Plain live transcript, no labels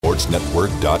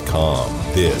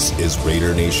LVSportsNetwork.com. This is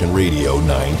Raider Nation Radio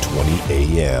 920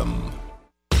 AM.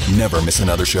 Never miss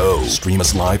another show. Stream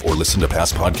us live or listen to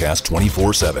past podcasts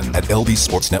 24/7 at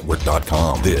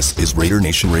LVSportsNetwork.com. This is Raider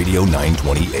Nation Radio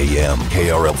 920 AM,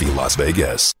 KRLV Las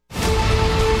Vegas.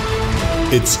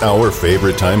 It's our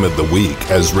favorite time of the week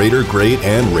as Raider great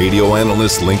and radio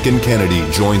analyst Lincoln Kennedy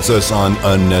joins us on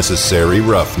Unnecessary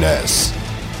Roughness.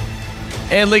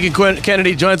 And Lincoln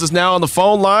Kennedy joins us now on the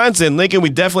phone lines. And Lincoln, we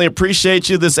definitely appreciate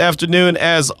you this afternoon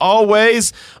as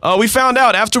always. We found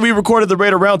out after we recorded the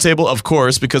Raider Roundtable, of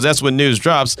course, because that's when news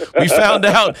drops, we found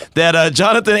out that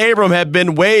Jonathan Abram had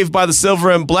been waived by the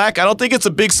Silver and Black. I don't think it's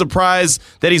a big surprise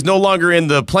that he's no longer in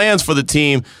the plans for the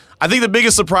team. I think the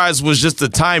biggest surprise was just the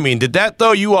timing. Did that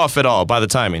throw you off at all by the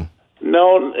timing?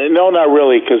 No, not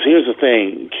really, because here's the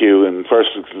thing, Q, and first,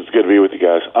 it's good to be with you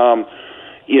guys.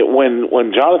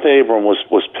 When Jonathan Abram was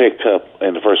picked up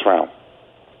in the first round,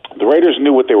 the Raiders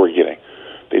knew what they were getting.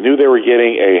 They knew they were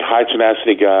getting a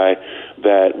high-tenacity guy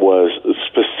that was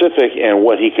specific in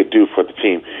what he could do for the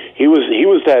team. He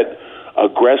was that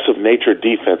aggressive nature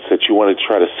defense that you want to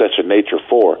try to set your nature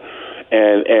for.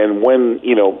 And when,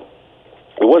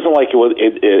 it wasn't like it was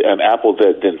an apple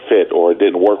that didn't fit or it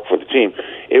didn't work for the team.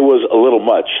 It was a little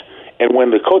much. And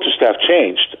when the coaching staff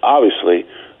changed, obviously,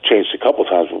 changed a couple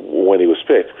times when he was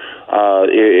picked,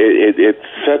 it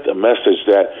sent a message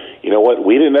that, you know what,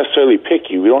 we didn't necessarily pick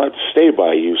you. We don't have to stay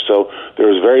by you. So there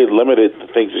was very limited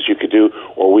things that you could do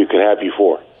or we could have you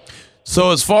for.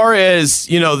 So as far as,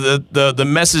 the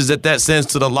message that sends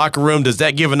to the locker room, does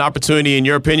that give an opportunity, in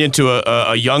your opinion, to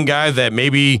a young guy that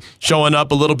maybe showing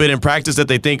up a little bit in practice that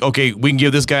they think, okay, we can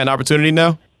give this guy an opportunity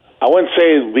now? I wouldn't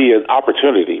say it'd be an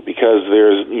opportunity because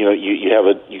there's,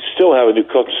 you still have a new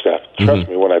coaching staff. Trust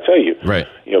me when I tell you. Right.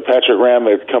 Patrick Graham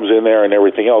that comes in there and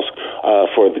everything else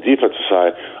for the defensive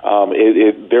side.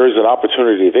 There is an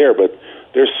opportunity there, but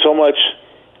there's so much.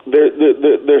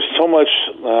 There's so much.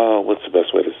 What's the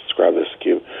best way to describe this,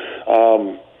 Q?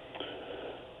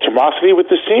 Animosity with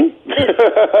this team,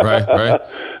 right. That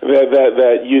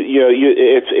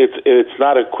it's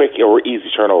not a quick or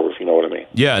easy turnover, if you know what I mean.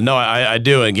 Yeah, no, I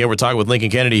do. Again, we're talking with Lincoln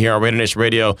Kennedy here on Raider Nation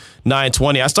Radio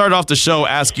 920. I started off the show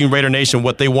asking Raider Nation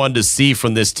what they wanted to see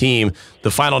from this team, the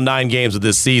final 9 games of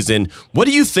this season. What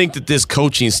do you think that this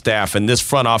coaching staff and this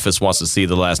front office wants to see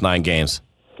the last 9 games?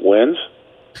 Wins.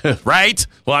 Right.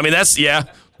 Well, I mean,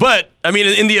 but I mean,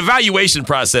 in the evaluation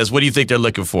process, what do you think they're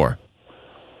looking for?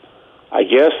 I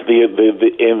guess in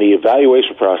the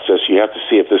evaluation process, you have to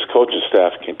see if this coaching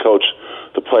staff can coach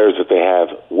the players that they have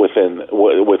within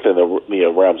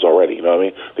the realms already. You know what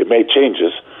I mean? They've made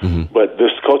changes, but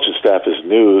this coaching staff is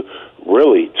new,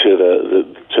 really, to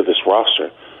this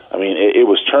roster. I mean, it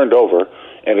was turned over,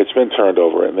 and it's been turned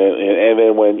over. And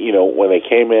then when they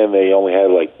came in, they only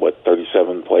had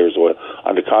 37 players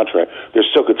under contract. They're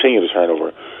still continuing to turn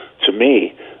over. To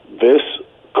me, this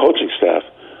coaching staff,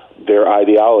 their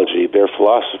ideology, their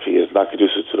philosophy is not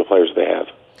conducive to the players they have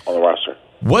on the roster.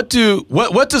 What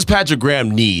does Patrick Graham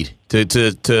need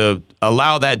to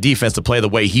allow that defense to play the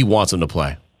way he wants them to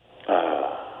play?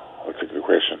 That's a good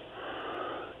question.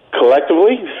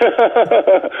 Collectively,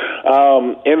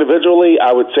 individually,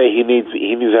 I would say he needs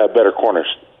to have better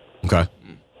corners. Okay.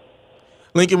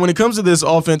 Lincoln, when it comes to this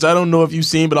offense, I don't know if you've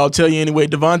seen, but I'll tell you anyway,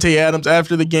 Davante Adams,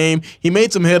 after the game, he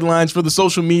made some headlines for the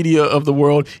social media of the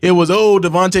world. It was,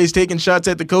 Davante's taking shots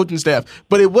at the coaching staff.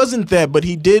 But it wasn't that, but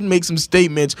he did make some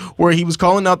statements where he was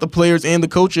calling out the players and the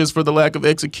coaches for the lack of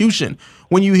execution.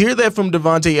 When you hear that from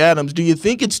Davante Adams, do you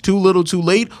think it's too little too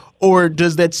late, or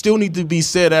does that still need to be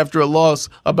said after a loss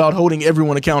about holding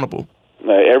everyone accountable?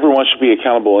 Everyone should be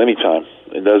accountable anytime.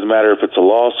 It doesn't matter if it's a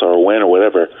loss or a win or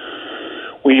whatever.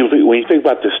 When you think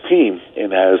about this team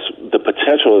and as the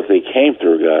potential that they came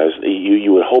through, guys,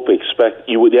 you would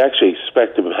actually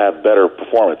expect to have better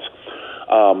performance.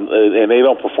 And they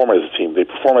don't perform as a team; they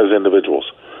perform as individuals.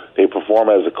 They perform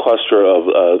as a cluster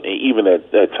of even at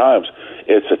times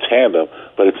it's a tandem,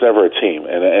 but it's never a team,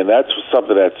 and that's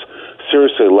something that's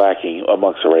seriously lacking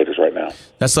amongst the Raiders right now.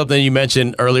 That's something you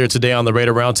mentioned earlier today on the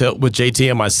Raider Roundtable with JT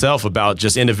and myself about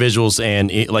just individuals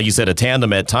and, like you said, a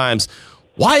tandem at times.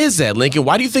 Why is that, Lincoln?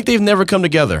 Why do you think they've never come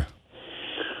together?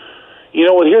 You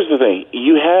know what? Here's the thing: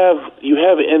 you have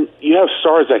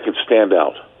stars that can stand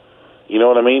out. You know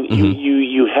what I mean? Mm-hmm.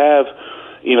 You have,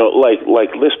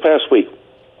 like this past week,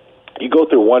 you go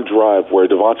through one drive where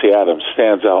Davante Adams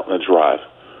stands out in the drive,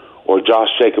 or Josh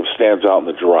Jacobs stands out in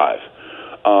the drive.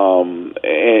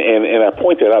 And I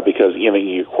point that out because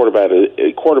your quarterback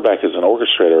is an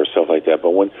orchestrator or stuff like that.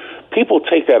 But when people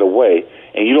take that away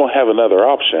and you don't have another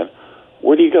option,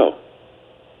 where do you go?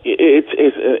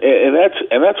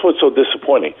 And that's what's so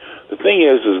disappointing. The thing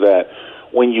is that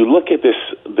when you look at this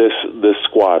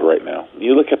squad right now,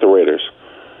 you look at the Raiders.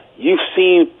 You've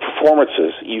seen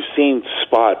performances. You've seen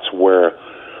spots where,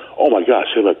 oh my gosh,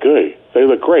 they look good. They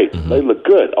look great. Mm-hmm. They look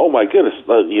good. Oh my goodness,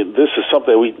 this is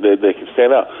something they can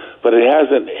stand out. But it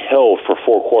hasn't held for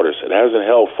 4 quarters. It hasn't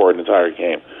held for an entire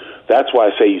game. That's why I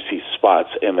say you see spots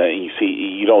and then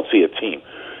you don't see a team.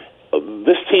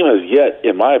 This team has yet,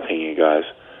 in my opinion, guys,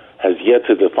 has yet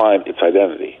to define its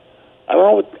identity. I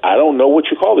don't know what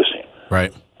you call this team.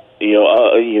 Right. We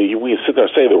can sit there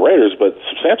and say the Raiders, but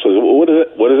substantially, what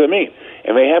does it mean?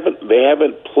 And they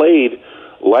haven't played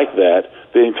like that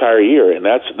the entire year, and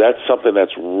that's something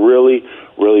that's really,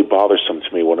 really bothersome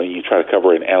to me when you try to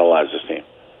cover and analyze this team.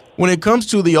 When it comes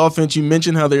to the offense, you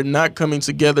mentioned how they're not coming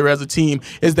together as a team.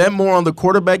 Is that more on the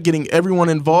quarterback getting everyone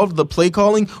involved, the play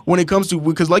calling? When it comes to,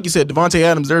 because like you said, Davante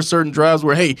Adams, there are certain drives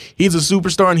where, hey, he's a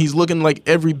superstar and he's looking like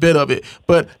every bit of it.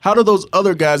 But how do those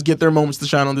other guys get their moments to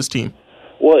shine on this team?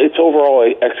 Well, it's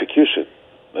overall execution.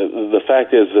 The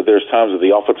fact is that there's times that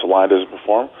the offensive line doesn't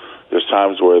perform. There's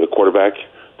times where the quarterback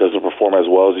doesn't perform as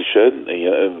well as he should,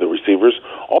 and the receivers,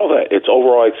 all that. It's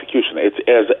overall execution. It's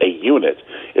as a unit.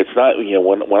 It's not,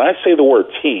 when I say the word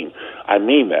team, I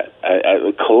mean that.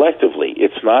 Collectively,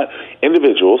 it's not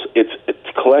individuals. It's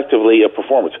collectively a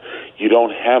performance. You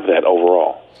don't have that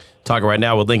overall. Talking right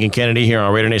now with Lincoln Kennedy here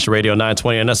on Raider Nation Radio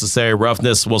 920. Unnecessary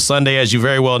roughness. Well, Sunday, as you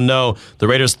very well know, the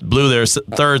Raiders blew their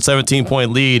third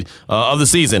 17-point lead of the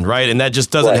season, right? And that just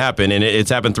doesn't happen. And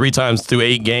it's happened 3 times through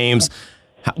 8 games.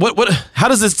 How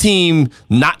does this team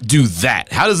not do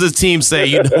that? How does this team say,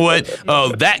 you know what,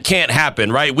 that can't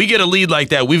happen, right? We get a lead like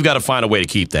that, we've got to find a way to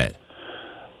keep that.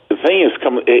 The thing is,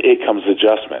 it comes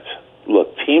adjustment.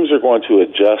 Look, teams are going to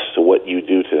adjust to what you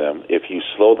do to them. If you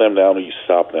slow them down or you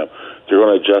stop them, they're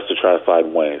going to adjust to try to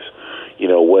find ways.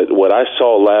 What I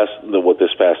saw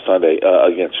this past Sunday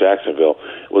against Jacksonville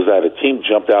was that a team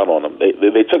jumped out on them.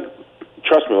 They took,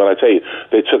 trust me when I tell you,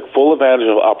 they took full advantage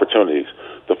of opportunities.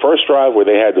 The first drive where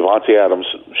they had Davante Adams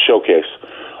showcase,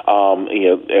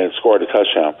 and scored a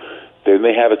touchdown, then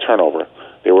they had a turnover.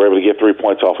 They were able to get 3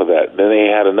 points off of that. Then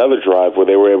they had another drive where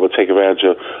they were able to take advantage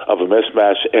of a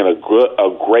mismatch and a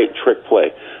great trick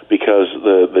play because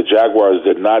the Jaguars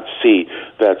did not see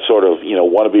that sort of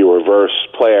wannabe reverse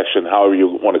play action, however you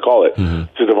want to call it,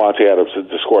 to Davante Adams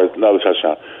to score another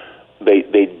touchdown.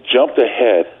 They jumped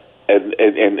ahead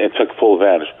and took full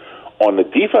advantage. On the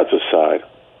defensive side,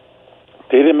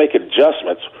 they didn't make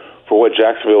adjustments for what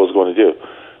Jacksonville was going to do.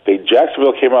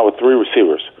 Jacksonville came out with 3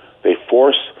 receivers. They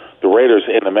forced the Raiders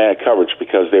in the man coverage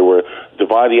because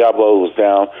Divine Diablo was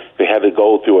down. They had to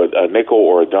go through a nickel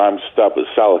or a dime style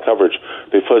of coverage.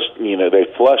 They flushed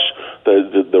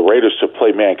the Raiders to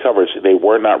play man coverage. They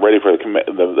were not ready for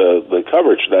the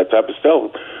coverage, that type of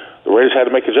stuff. The Raiders had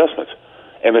to make adjustments.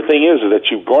 And the thing is that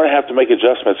you're going to have to make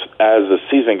adjustments as the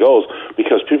season goes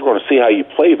because people are going to see how you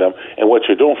play them and what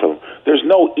you're doing for them. There's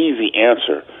no easy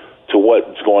answer to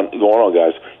what's going on,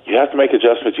 guys. You have to make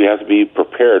adjustments. You have to be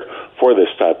prepared for this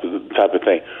type of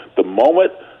thing. The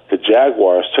moment the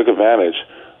Jaguars took advantage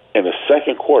in the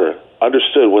second quarter,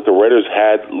 understood what the Raiders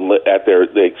had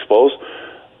they exposed,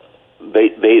 they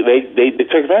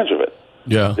took advantage of it.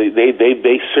 Yeah,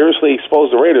 they seriously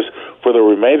exposed the Raiders for the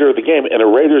remainder of the game, and the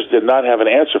Raiders did not have an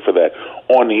answer for that.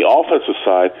 On the offensive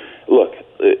side, look,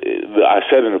 I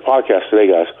said in the podcast today,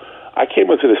 guys, I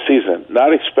came into the season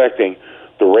not expecting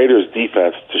the Raiders'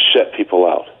 defense to shut people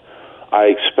out. I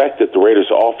expected the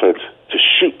Raiders' offense to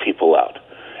shoot people out,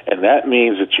 and that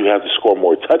means that you have to score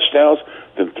more touchdowns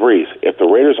than threes. If the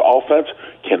Raiders' offense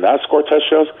cannot score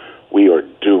touchdowns, we are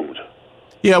doomed.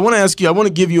 Yeah, I want to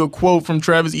give you a quote from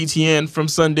Travis Etienne from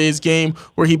Sunday's game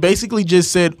where he basically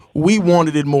just said, we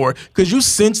wanted it more. Because you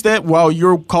sense that while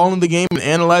you're calling the game and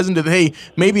analyzing that, hey,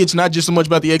 maybe it's not just so much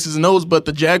about the X's and O's, but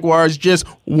the Jaguars just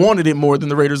wanted it more than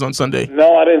the Raiders on Sunday.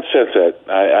 No, I didn't sense that.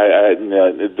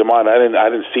 Damon, I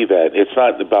didn't see that. It's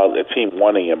not about a team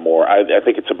wanting it more. I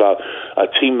think it's about a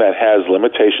team that has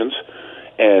limitations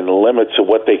and limits of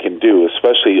what they can do,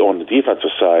 especially on the defensive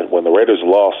side when the Raiders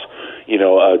lost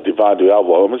Divine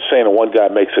Diablo. I'm not saying that one guy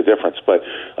makes a difference, but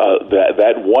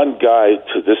that one guy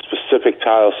to this specific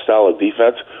style of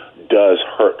defense does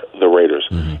hurt the Raiders.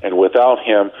 Mm-hmm. And without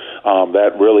him,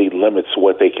 that really limits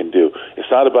what they can do. It's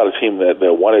not about a team that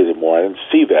wanted it more. I didn't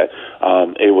see that.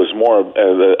 It was more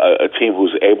a team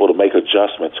who's able to make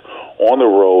adjustments on the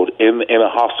road in a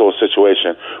hostile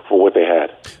situation for what they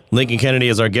had. Lincoln Kennedy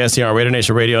is our guest here on Raider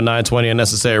Nation Radio 920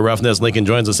 Unnecessary Roughness. Lincoln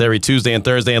joins us every Tuesday and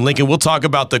Thursday. And Lincoln, we'll talk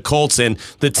about the Colts and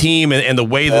the team and the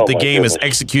way that the game is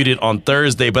executed on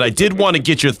Thursday. But I did want to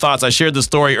get your thoughts. I shared the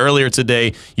story earlier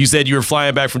today. You said you were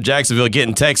flying back from Jacksonville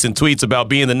getting texts and tweets about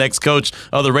being the next coach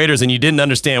of the Raiders, and you didn't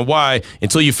understand why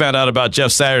until you found out about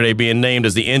Jeff Saturday being named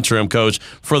as the interim coach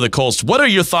for the Colts. What are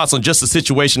your thoughts on just the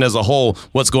situation as a whole,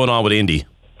 what's going on with Indy?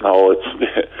 Oh, it's,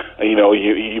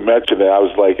 you mentioned it. I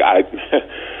was like, I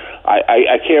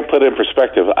can't put it in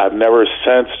perspective. I've never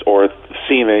sensed or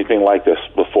seen anything like this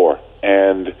before.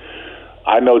 And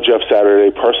I know Jeff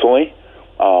Saturday personally.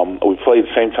 We played at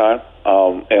the same time.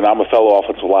 And I'm a fellow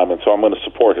offensive lineman, so I'm going to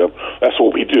support him. That's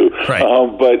what we do. Right.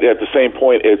 But at the same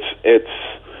point,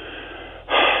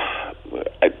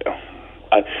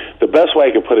 the best way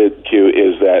I can put it, Q,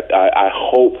 is that I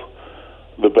hope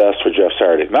the best for Jeff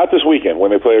Saturday. Not this weekend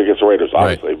when they play against the Raiders,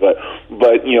 obviously, right.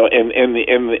 but in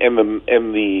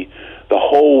the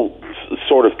whole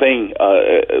sort of thing,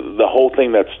 the whole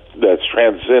thing that's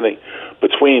transcending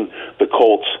between the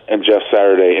Colts and Jeff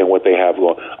Saturday and what they have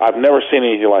going. I've never seen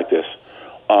anything like this.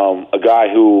 A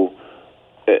guy who,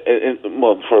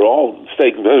 for all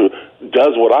stake,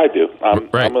 does what I do. I'm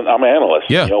an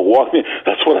analyst. Yeah.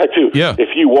 That's what I do. Yeah. If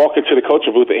you walk into the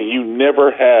coaching booth and you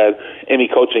never had any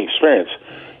coaching experience,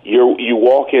 you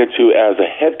walk into as a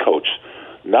head coach,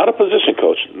 not a position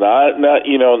coach, not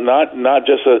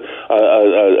just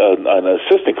an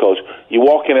assistant coach. You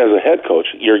walk in as a head coach.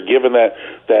 You're given that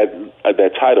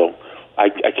title. I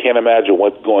can't imagine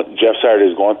what Jeff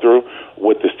Saturday is going through,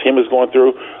 what this team is going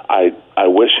through. I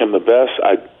wish him the best.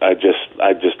 I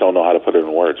just don't know how to put it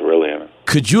in words, really.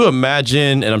 Could you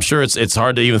imagine, and I'm sure it's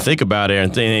hard to even think about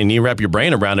it and you wrap your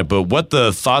brain around it, but what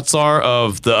the thoughts are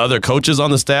of the other coaches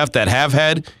on the staff that have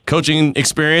had coaching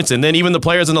experience, and then even the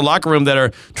players in the locker room that are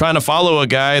trying to follow a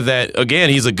guy that, again,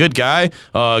 he's a good guy,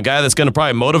 a guy that's going to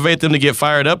probably motivate them to get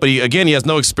fired up, but he has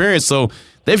no experience, so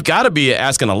they've got to be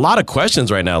asking a lot of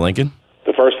questions right now, Lincoln.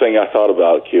 The first thing I thought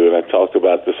about, Q, and I talked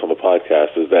about this on the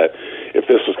podcast, is that if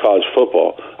this was college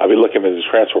football, I'd be looking at the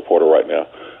transfer portal right now.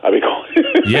 I'd be going.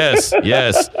 Yes.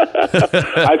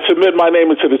 I'd submit my name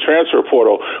into the transfer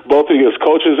portal, both as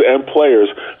coaches and players,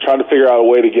 trying to figure out a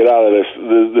way to get out of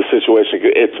this situation.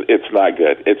 It's not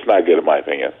good. It's not good, in my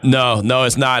opinion. No,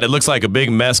 it's not. It looks like a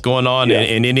big mess going on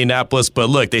in Indianapolis. But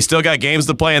look, they still got games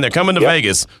to play, and they're coming to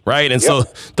Vegas, right? And so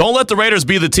don't let the Raiders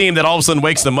be the team that all of a sudden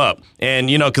wakes them up. And,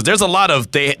 because there's a lot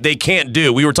of they can't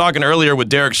do. We were talking earlier with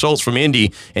Derek Schultz from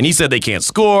Indy, and he said they can't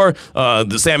score.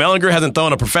 The Sam Ehlinger hasn't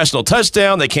thrown a professional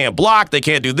touchdown. They can't block. They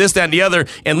can't do this, that, and the other.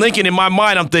 And Lincoln, in my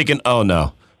mind, I'm thinking, oh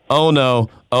no.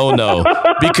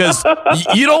 Because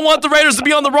you don't want the Raiders to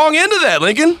be on the wrong end of that,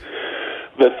 Lincoln.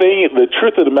 The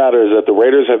truth of the matter is that the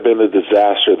Raiders have been a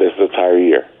disaster this entire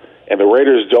year. And the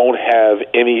Raiders don't have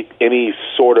any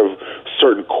sort of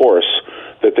certain course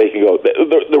that they can go.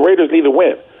 The Raiders need to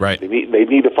win. Right. They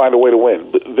need to find a way to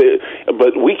win.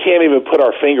 But we can't even put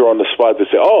our finger on the spot to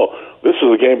say, oh, this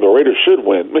is a game the Raiders should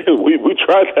win. We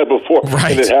tried that before,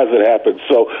 right. And it hasn't happened.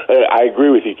 So I agree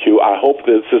with you, Q. I hope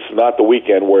that this is not the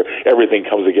weekend where everything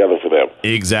comes together for them.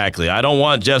 Exactly. I don't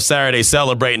want Jeff Saturday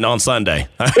celebrating on Sunday.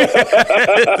 True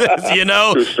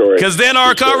story. Because then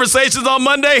our conversations on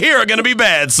Monday here are going to be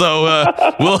bad. So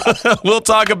we'll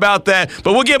talk about that.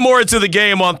 But we'll get more into the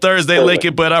game on Thursday,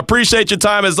 Lincoln. But I appreciate your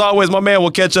time as always, my man.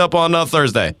 We'll catch up on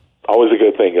Thursday. Always a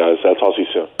good thing, guys. I'll talk to you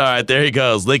soon. All right, there he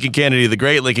goes. Lincoln Kennedy, the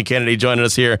great Lincoln Kennedy, joining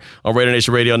us here on Raider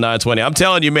Nation Radio 920. I'm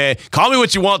telling you, man, call me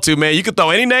what you want to, man. You can throw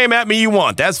any name at me you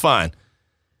want. That's fine.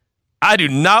 I do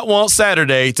not want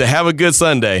Saturday to have a good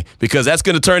Sunday because that's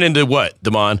going to turn into what,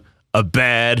 Damon? A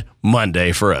bad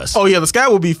Monday for us. Oh, yeah, the sky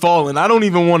will be falling. I don't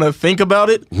even want to think about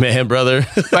it. Man, brother.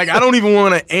 I don't even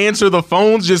want to answer the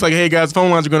phones. Just like, hey, guys, phone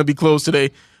lines are going to be closed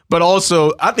today. But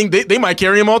also, I think they might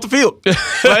carry him off the field.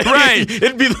 Right.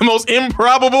 It'd be the most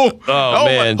improbable. Oh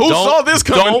man. Who saw this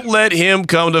coming? Don't let him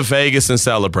come to Vegas and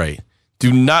celebrate.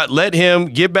 Do not let him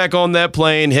get back on that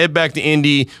plane, head back to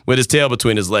Indy with his tail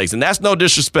between his legs. And that's no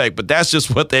disrespect, but that's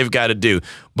just what they've got to do.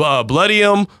 Bloody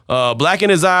him, blacken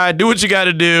his eye, do what you got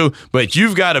to do, but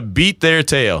you've got to beat their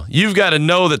tail. You've got to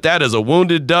know that is a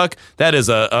wounded duck. That is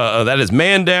that is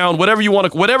man down. Whatever you want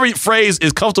to, whatever phrase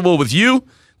is comfortable with you.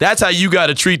 That's how you got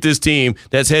to treat this team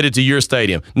that's headed to your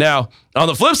stadium. Now, on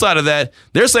the flip side of that,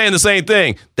 they're saying the same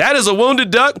thing. That is a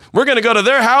wounded duck. We're going to go to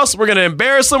their house. We're going to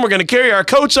embarrass them. We're going to carry our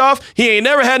coach off. He ain't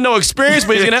never had no experience,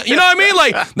 but he's going to, you know what I mean?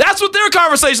 Like, that's what their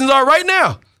conversations are right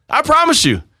now. I promise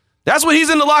you. That's when he's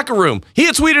in the locker room. He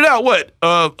had tweeted out,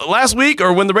 last week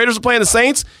or when the Raiders were playing the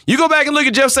Saints? You go back and look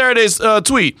at Jeff Saturday's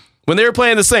tweet when they were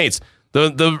playing the Saints.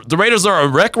 The Raiders are a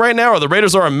wreck right now, or the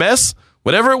Raiders are a mess,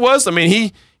 whatever it was. I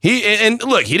mean, and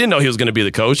look, he didn't know he was going to be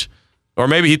the coach, or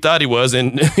maybe he thought he was,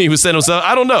 and he was setting himself.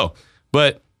 I don't know,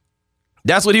 but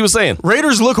that's what he was saying.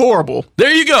 Raiders look horrible.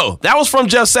 There you go. That was from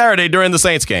Jeff Saturday during the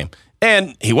Saints game.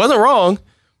 And he wasn't wrong,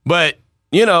 but,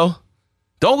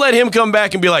 don't let him come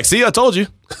back and be like, see, I told you.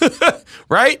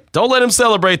 Right? Don't let him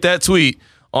celebrate that tweet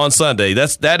on Sunday.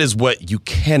 That is what you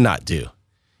cannot do.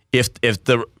 If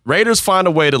the Raiders find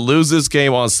a way to lose this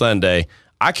game on Sunday,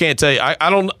 I can't tell you. I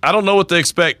don't know what to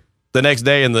expect the next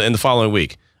day in the following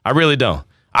week. I really don't.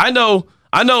 I know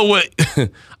what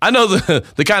I know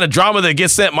the kind of drama that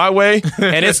gets sent my way,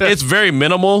 and it's very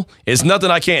minimal. It's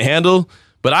nothing I can't handle,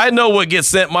 but I know what gets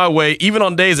sent my way even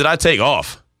on days that I take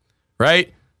off.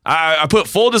 Right? I put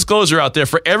full disclosure out there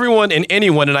for everyone and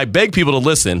anyone, and I beg people to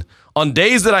listen. On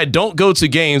days that I don't go to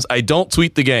games, I don't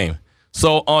tweet the game.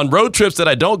 So on road trips that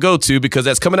I don't go to because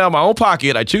that's coming out of my own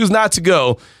pocket, I choose not to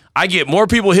go, I get more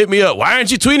people hit me up. Why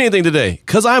aren't you tweeting anything today?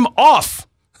 Because I'm off.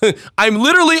 I'm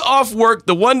literally off work.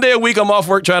 The one day a week I'm off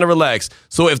work trying to relax.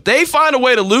 So if they find a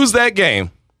way to lose that game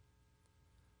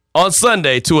on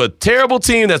Sunday to a terrible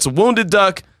team that's a wounded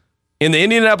duck in the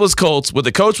Indianapolis Colts with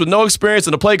a coach with no experience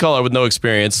and a play caller with no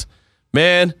experience,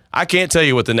 man, I can't tell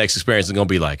you what the next experience is going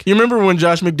to be like. You remember when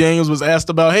Josh McDaniels was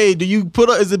asked about, hey, do you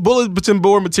is it bulletin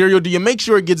board material? Do you make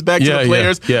sure it gets back to the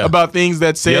players about things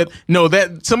that said, no,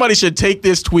 that somebody should take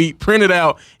this tweet, print it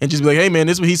out, and just be like, hey, man,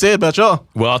 this is what he said about y'all.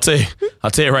 Well, I'll tell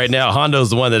you right now,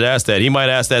 Hondo's the one that asked that. He might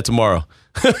ask that tomorrow.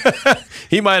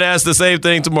 He might ask the same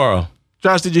thing tomorrow.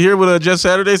 Josh, did you hear what Jeff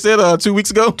Saturday said 2 weeks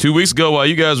ago? 2 weeks ago, while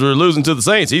you guys were losing to the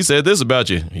Saints, he said this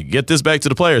about you. You get this back to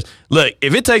the players. Look,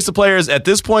 if it takes the players at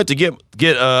this point to get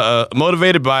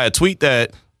motivated by a tweet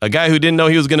that a guy who didn't know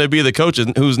he was going to be the coach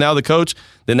and who's now the coach,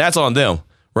 then that's on them,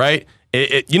 right?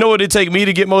 You know what it'd take me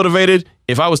to get motivated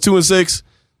if I was 2-6?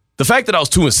 The fact that I was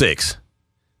 2-6.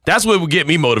 That's what would get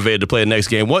me motivated to play the next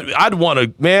game.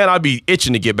 I'd be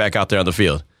itching to get back out there on the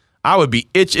field. I would be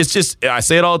itch. It's just, I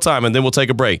say it all the time, and then we'll take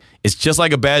a break. It's just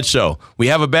like a bad show. We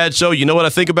have a bad show. You know what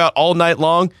I think about all night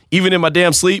long, even in my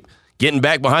damn sleep? Getting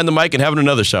back behind the mic and having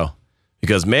another show.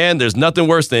 Because, man, there's nothing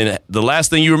worse than the last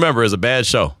thing you remember is a bad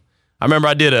show. I remember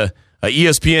I did a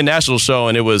ESPN national show,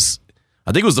 and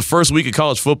I think it was the first week of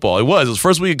college football. It was the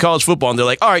first week of college football, and they're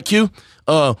like, all right, Q,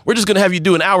 we're just going to have you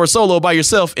do an hour solo by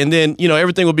yourself, and then,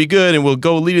 everything will be good, and we'll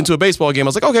go lead into a baseball game. I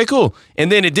was like, okay, cool.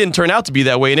 And then it didn't turn out to be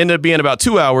that way. It ended up being about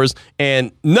 2 hours,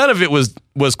 and none of it was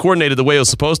coordinated the way it was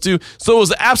supposed to, so it was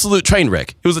an absolute train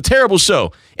wreck. It was a terrible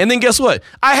show. And then guess what?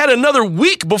 I had another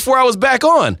week before I was back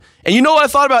on. And you know what I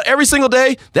thought about every single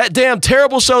day? That damn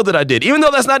terrible show that I did, even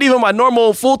though that's not even my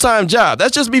normal full-time job.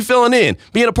 That's just me filling in,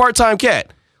 being a part-time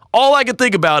cat. All I could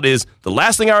think about is the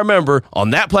last thing I remember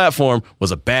on that platform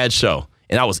was a bad show.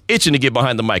 And I was itching to get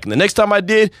behind the mic. And the next time I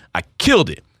did, I killed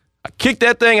it. I kicked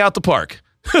that thing out the park.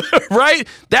 Right?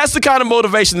 That's the kind of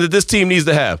motivation that this team needs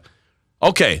to have.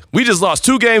 Okay, we just lost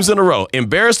 2 games in a row.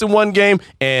 Embarrassed in one game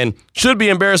and should be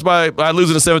embarrassed by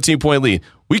losing a 17-point lead.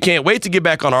 We can't wait to get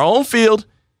back on our own field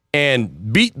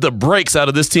and beat the brakes out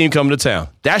of this team coming to town.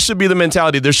 That should be the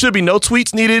mentality. There should be no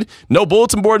tweets needed, no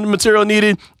bulletin board material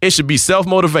needed. It should be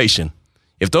self-motivation.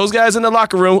 If those guys in the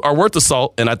locker room are worth the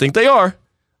salt, and I think they are,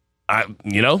 I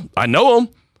know them.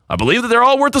 I believe that they're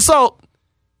all worth the salt.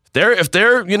 If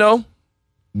they're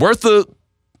worth the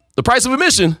price of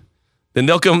admission, then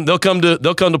they'll come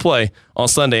to play on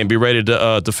Sunday and be ready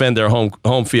to defend their home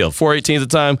field. 4:18 at the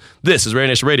time. This is Raider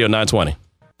Nation Radio 920.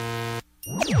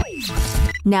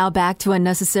 Now back to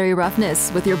Unnecessary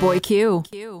Roughness with your boy Q.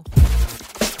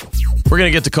 We're going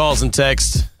to get to calls and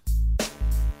text.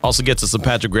 Also get to some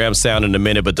Patrick Graham sound in a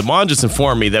minute. But Damon just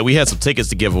informed me that we had some tickets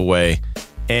to give away.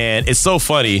 And it's so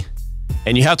funny.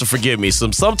 And you have to forgive me.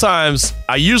 Sometimes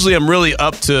I usually am really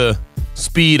up to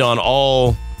speed on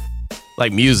all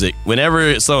like music. Whenever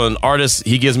an artist,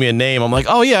 he gives me a name, I'm like,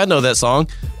 oh yeah, I know that song.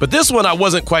 But this one I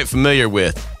wasn't quite familiar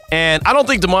with. And I don't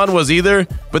think Damon was either,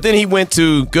 but then he went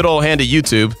to good old handy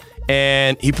YouTube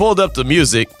and he pulled up the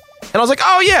music and I was like,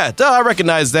 oh yeah, duh, I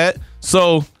recognize that.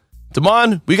 So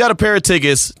Damon, we got a pair of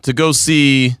tickets to go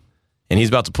see, and he's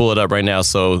about to pull it up right now.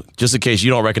 So just in case you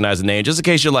don't recognize the name, just in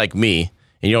case you're like me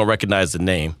and you don't recognize the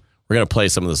name, we're going to play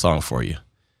some of the song for you.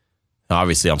 Now,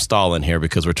 obviously I'm stalling here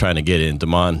because we're trying to get in.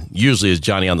 Damon usually is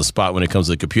Johnny on the spot when it comes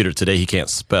to the computer. Today he can't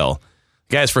spell.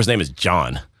 The guy's first name is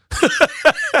John.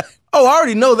 Oh, I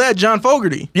already know that, John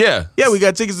Fogerty. Yeah. Yeah, we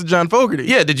got tickets to John Fogerty.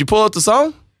 Yeah, did you pull up the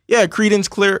song? Yeah, Creedence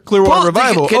Clearwater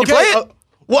Revival. Can you play it?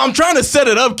 Well, I'm trying to set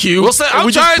it up, Q. Well, I'm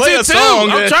we trying play to a song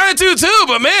too. I'm trying to too,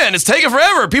 but man, it's taking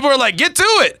forever. People are like, get to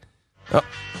it. Oh,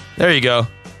 there you go.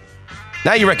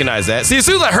 Now you recognize that. See, as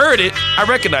soon as I heard it, I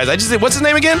recognized it. I just said, what's his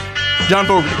name again? John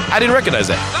Fogerty. I didn't recognize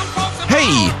that.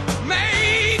 Hey.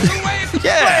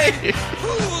 Yeah.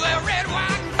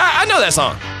 I know that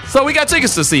song. So we got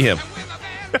tickets to see him.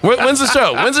 When's the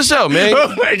show? When's the show, man?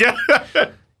 Oh, my God.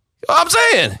 I'm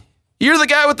saying, you're the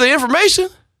guy with the information.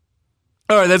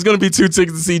 All right, that's going to be 2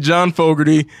 tickets to see John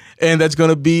Fogerty, and that's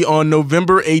going to be on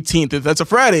November 18th. If that's a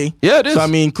Friday. Yeah, it is. So, I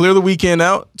mean, clear the weekend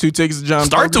out. 2 tickets to John Fogerty.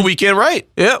 Start the weekend right.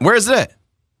 Yeah. Where is that?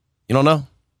 You don't know?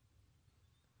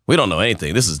 We don't know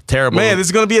anything. This is terrible. Man, this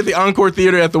is going to be at the Encore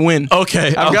Theater at the Wynn.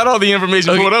 Okay. I've got all the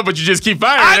information pulled up, but you just keep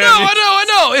firing. I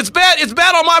know. It's bad. It's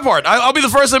bad on my part. I'll be the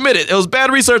first to admit it. It was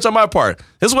bad research on my part.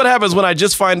 This is what happens when I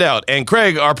just find out. And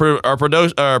Craig, our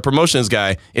promotions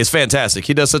guy, is fantastic.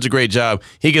 He does such a great job.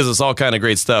 He gives us all kind of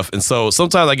great stuff. And so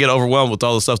sometimes I get overwhelmed with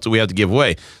all the stuff that we have to give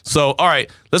away. So, all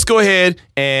right, let's go ahead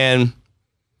and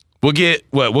we'll get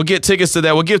tickets to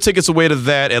that. We'll give tickets away to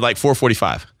that at like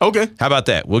 4:45. Okay. How about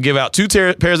that? We'll give out 2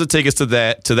 pairs of tickets to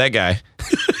that guy.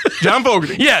 John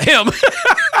Fogerty. Yeah, him.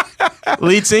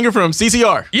 Lead singer from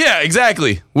CCR. Yeah,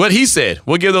 exactly. What he said.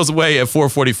 We'll give those away at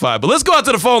 4:45. But let's go out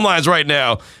to the phone lines right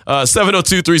now.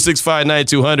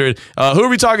 702-365-9200. Who are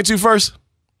we talking to first?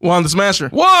 Juan the Smasher.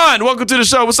 Juan, welcome to the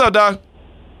show. What's up, dog?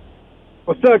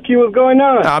 What's up, Q? What's going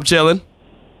on? I'm chilling.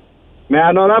 Man,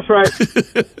 I know that's right.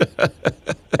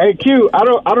 Hey, Q, I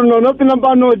don't know nothing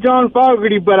about no John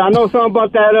Fogerty, but I know something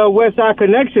about that West Side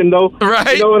Connection, though.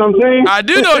 Right. You know what I'm saying? I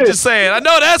do know what you're saying. I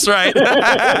know that's right.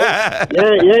 yeah,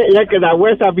 because that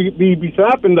West Side be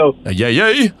slapping, though. Yeah.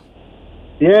 Yeah,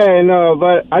 and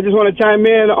but I just want to chime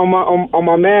in on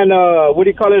my man, what do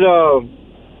you call it,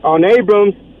 on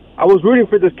Abrams. I was rooting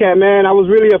for this cat, man. I was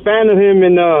really a fan of him,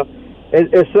 and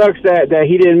it sucks that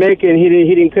he didn't make it and he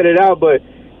didn't cut it out, but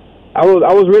I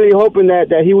was really hoping that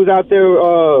he was out there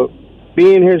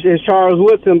being his Charles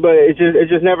Woodson, but it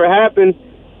just never happened,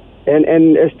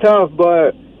 and it's tough.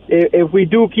 But if we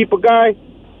do keep a guy,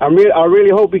 I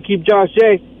really hope we keep Josh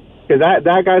Jay, because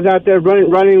that guy's out there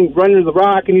running the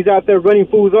rock, and he's out there running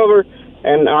fools over.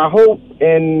 And I hope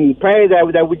and pray that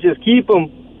we just keep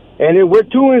him. And we're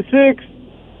 2-6,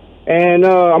 and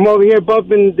I'm over here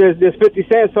bumping this 50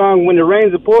 Cent song, "When the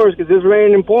Rains It Pours," because it's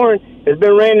raining and pouring. It's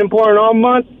been raining and pouring all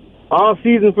month, all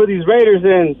season for these Raiders,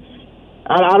 and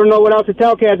I don't know what else to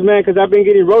tell cats, man, because I've been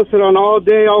getting roasted on all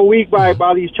day, all week by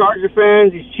these Charger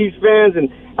fans, these Chiefs fans, and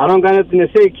I don't got nothing to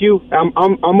say, Q. I'm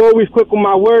always quick with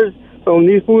my words, so when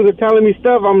these fools are telling me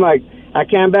stuff, I'm like, I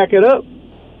can't back it up,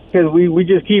 because we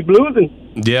just keep losing.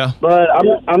 Yeah. But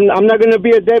I'm not going to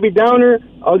be a Debbie Downer.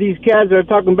 All these cats that are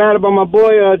talking bad about my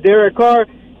boy Derek Carr,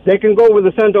 they can go where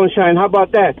the sun don't shine. How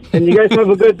about that? And you guys have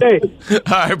a good day. All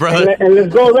right, brother. And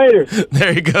let's go Raiders.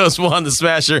 There he goes, Juan the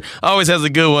Smasher. Always has a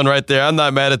good one right there. I'm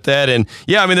not mad at that. And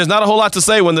yeah, I mean, there's not a whole lot to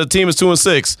say when the team is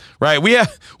 2-6, right? We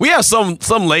have some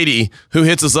lady who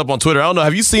hits us up on Twitter. I don't know.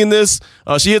 Have you seen this?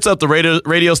 She hits up the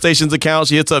radio station's account.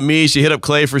 She hits up me. She hit up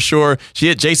Clay for sure. She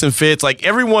hit Jason Fitz. Like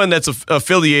everyone that's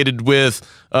affiliated with,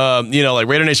 like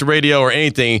Raider Nation Radio or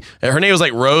anything. Her name was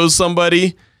like Rose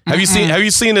somebody. Have you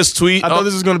seen this tweet? I thought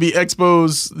this was going to be the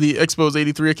Expos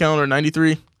 83 account or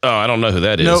 93. Oh, I don't know who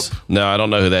that is. Nope. No, I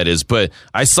don't know who that is. But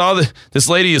I saw this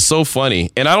lady is so funny,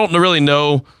 and I don't really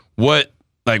know what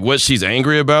she's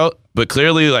angry about. But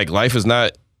clearly, like life is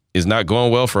not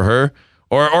going well for her,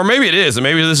 or maybe it is, and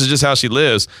maybe this is just how she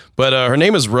lives. But her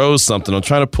name is Rose something. I'm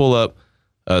trying to pull up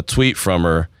a tweet from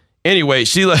her. Anyway,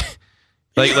 she like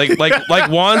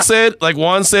Juan said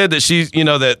that she's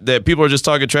that people are just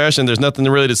talking trash and there's nothing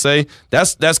really to say.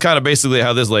 That's kind of basically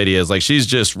how this lady is. Like she's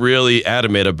just really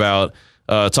adamant about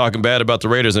talking bad about the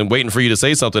Raiders and waiting for you to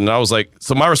say something. And I was like,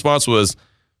 so my response was,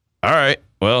 all right,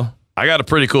 well, I got a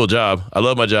pretty cool job. I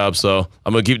love my job, so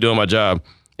I'm gonna keep doing my job.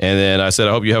 And then I said,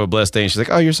 I hope you have a blessed day. And she's like,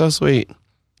 oh, you're so sweet.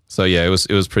 So yeah, it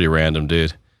was pretty random,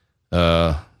 dude.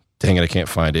 Dang it, I can't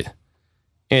find it.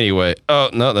 Anyway, oh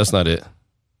no, that's not it.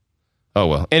 Oh,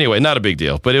 well. Anyway, not a big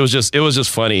deal. But it was just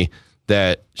funny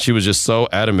that she was just so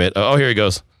adamant. Oh, here he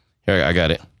goes. Here, I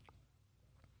got it.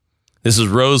 This is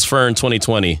Rose Fern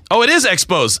 2020. Oh, it is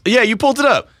Expos. Yeah, you pulled it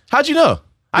up. How'd you know?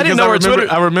 I didn't know her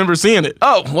Twitter. I remember seeing it.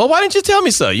 Oh, well, why didn't you tell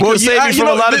me so? You could have saved me from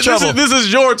a lot of trouble. This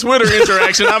is your Twitter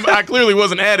interaction. I clearly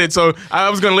wasn't added, so I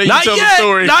was going to let you tell the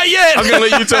story. Not yet. I'm going to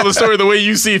let you tell the story the way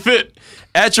you see fit.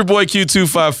 At your boy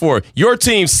Q254, your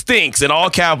team stinks in all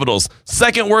capitals.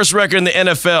 Second worst record in the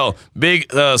NFL.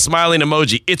 Big smiling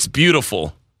emoji. It's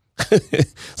beautiful.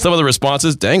 Some of the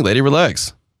responses, dang, lady,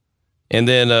 relax. And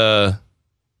then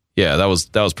Yeah, that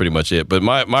was pretty much it. But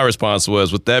my response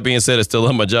was, with that being said, I still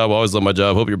love my job. I always love my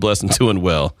job. Hope you're blessed and doing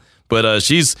well. But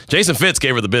Jason Fitz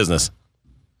gave her the business.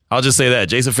 I'll just say that.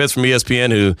 Jason Fitz from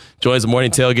ESPN, who joins the morning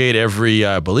tailgate every,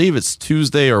 I believe it's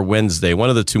Tuesday or Wednesday, one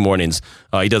of the 2 mornings.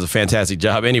 He does a fantastic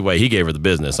job. Anyway, he gave her the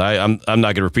business. I'm not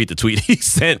going to repeat the tweet he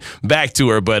sent back to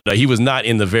her, but he was not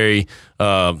in the very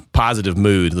positive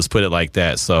mood. Let's put it like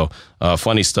that. So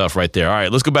funny stuff right there. All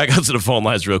right, let's go back up to the phone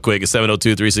lines real quick. It's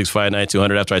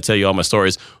 702-365-9200 after I tell you all my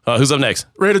stories. Who's up next?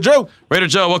 Raider Joe. Raider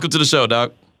Joe, welcome to the show,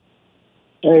 Doc.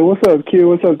 Hey, what's up, Q?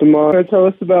 What's up, DeMar? Tell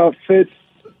us about Fitz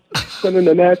sending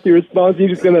a nasty response. You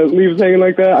just gonna leave us hanging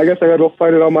like that? I guess I gotta go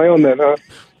fight it on my own then, huh?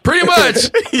 Pretty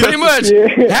much. Pretty much. Yeah.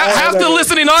 Half the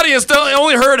listening audience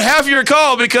only heard half your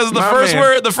call because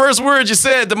the first word you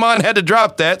said, Damon had to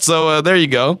drop that. So there you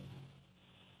go.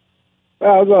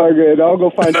 Oh, it's all good. I'll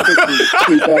go find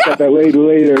tweet back at that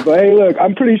later. But hey, look,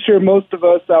 I'm pretty sure most of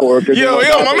us at work. Yo,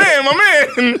 my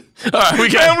man. All right, we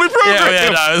got family program. Yeah,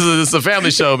 no, this is a family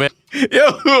show, man. Yo.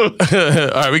 All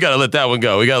right, we gotta let that one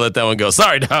go.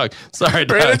 Sorry, Doc.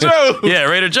 Raider Joe. Yeah,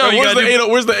 Raider Joe.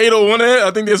 Where's the 801 at? I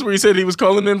think that's where he said he was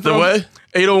calling in from. The what?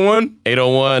 801.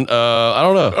 801. I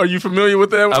don't know. Are you familiar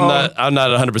with that? I'm not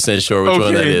 100% sure which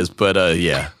one that is, but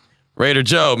yeah. Raider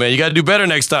Joe, man, you got to do better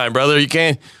next time, brother. You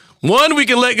can't. 1, we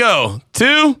can let go.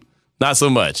 2, not so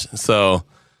much. So,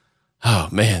 oh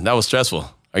man, that was stressful.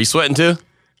 Are you sweating too?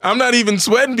 I'm not even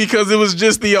sweating because it was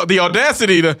just the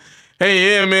audacity to,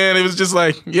 hey, yeah, man. It was just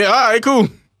like, yeah, all right, cool.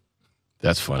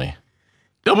 That's funny.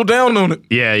 Double down on it.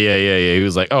 Yeah. He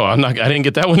was like, oh, I didn't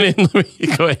get that one in. Let me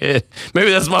go ahead.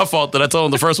 Maybe that's my fault that I told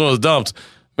him the first one was dumped.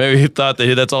 Maybe he thought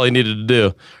that that's all he needed to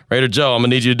do. Raider Joe, I'm going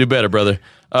to need you to do better, brother.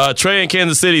 Trey in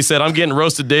Kansas City said, I'm getting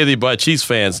roasted daily by Chiefs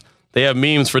fans. They have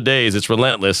memes for days. It's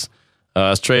relentless.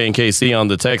 It's Trey and KC on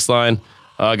the text line.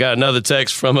 Got another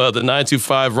text from the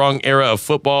 925, wrong era of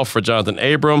football for Jonathan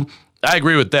Abram. I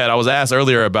agree with that. I was asked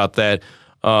earlier about that.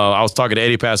 I was talking to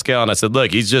Eddie Pascal, and I said,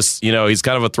 look, he's just, he's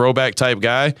kind of a throwback type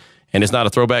guy, and it's not a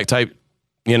throwback type,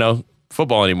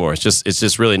 football anymore. It's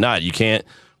just really not. You can't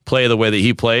play the way that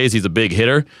he plays. He's a big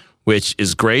hitter, which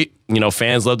is great.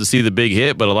 Fans love to see the big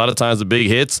hit, but a lot of times the big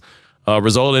hits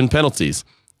result in penalties.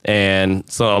 And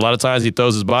so a lot of times he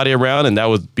throws his body around, and that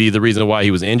would be the reason why he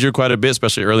was injured quite a bit,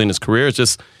 especially early in his career.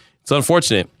 It's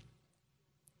unfortunate.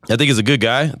 I think he's a good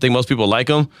guy. I think most people like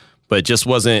him, but it just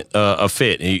wasn't a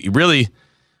fit.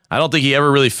 I don't think he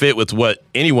ever really fit with what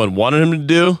anyone wanted him to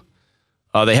do.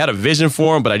 They had a vision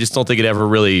for him, but I just don't think it ever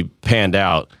really panned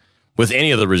out with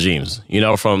any of the regimes.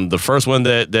 From the first one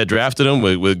that drafted him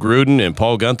with Gruden and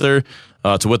Paul Guenther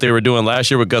to what they were doing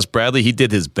last year with Gus Bradley. He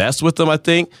did his best with them, I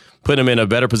think, put him in a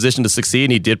better position to succeed,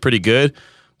 and he did pretty good.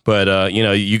 But,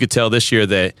 you could tell this year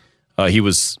that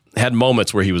he had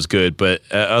moments where he was good, but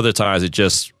at other times it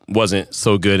just wasn't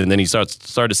so good. And then he started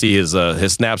to see his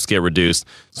snaps get reduced,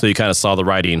 so you kind of saw the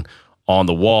writing on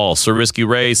the wall. Sir Risky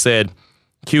Ray said,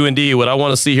 Q&D, what I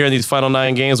want to see here in these final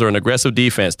 9 games are an aggressive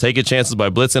defense, taking chances by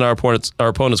blitzing our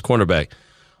opponent's cornerback.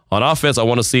 On offense, I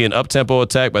want to see an up-tempo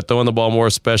attack by throwing the ball more,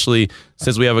 especially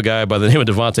since we have a guy by the name of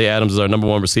Davante Adams as our number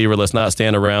 1 receiver. Let's not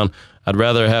stand around. I'd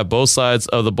rather have both sides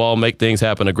of the ball make things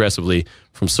happen aggressively,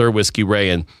 from Sir Whiskey Ray.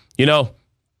 And,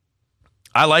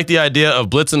 I like the idea of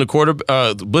blitzing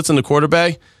the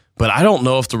quarterback, but I don't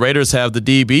know if the Raiders have the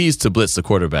DBs to blitz the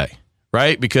quarterback,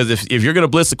 right? Because if you're going to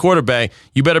blitz the quarterback,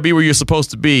 you better be where you're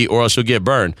supposed to be or else you'll get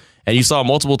burned. And you saw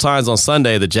multiple times on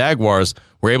Sunday the Jaguars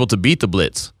were able to beat the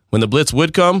blitz. When the blitz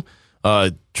would come,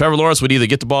 Trevor Lawrence would either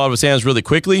get the ball out of his hands really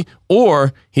quickly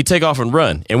or he'd take off and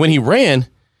run. And when he ran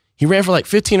for like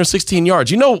 15 or 16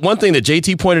 yards. One thing that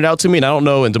JT pointed out to me, and I don't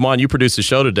know, and Damon, you produced the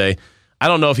show today, I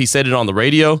don't know if he said it on the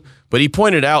radio, but he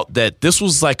pointed out that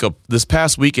this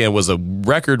past weekend was a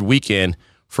record weekend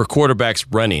for quarterbacks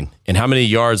running and how many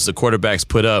yards the quarterbacks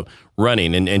put up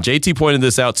running. And JT pointed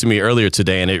this out to me earlier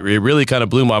today, and it really kind of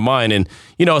blew my mind. And,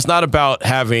 it's not about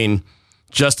having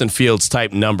Justin Fields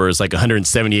type numbers like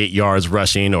 178 yards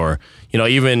rushing or,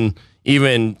 even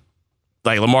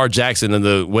like Lamar Jackson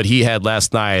and what he had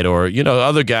last night or,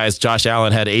 other guys, Josh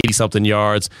Allen had 80-something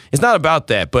yards. It's not about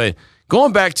that, but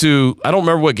going back to, I don't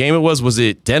remember what game it was. Was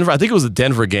it Denver? I think it was the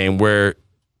Denver game where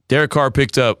Derek Carr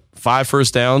picked up 5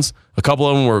 first downs. A couple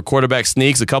of them were quarterback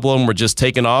sneaks. A couple of them were just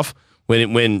taking off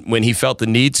when he felt the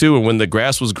need to and when the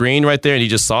grass was green right there and he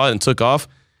just saw it and took off.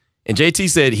 And JT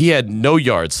said he had no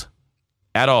yards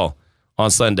at all on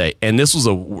Sunday. And this was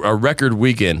a record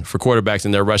weekend for quarterbacks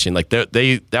in their rushing. Like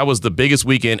that was the biggest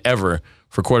weekend ever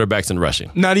for quarterbacks in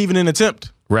rushing. Not even an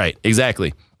attempt. Right,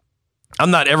 exactly.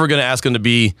 I'm not ever going to ask him to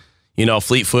be,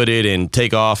 fleet-footed and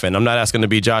take off, and I'm not asking him to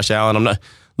be Josh Allen.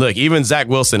 Look, even Zach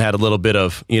Wilson had a little bit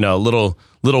of, little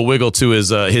little wiggle to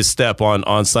his step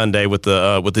on Sunday with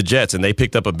the Jets, and they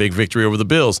picked up a big victory over the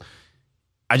Bills.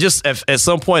 I just at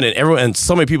some point, and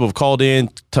so many people have called in,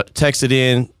 texted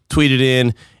in, tweeted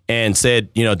in, and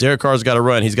said, Derek Carr's got to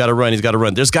run. He's got to run. He's got to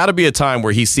run. There's got to be a time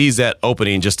where he sees that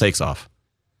opening and just takes off.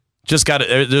 Just got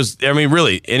to.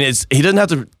 Really, and he doesn't have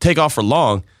to take off for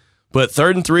long, but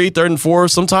 3rd and 3, 3rd and 4,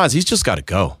 sometimes he's just got to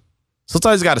go.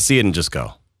 Sometimes he's got to see it and just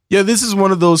go. Yeah, this is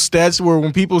one of those stats where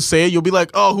when people say it, you'll be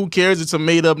like, oh, who cares? It's a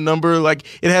made-up number. Like,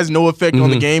 it has no effect on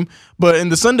the game. But in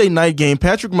the Sunday night game,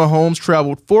 Patrick Mahomes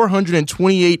traveled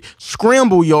 428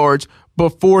 scramble yards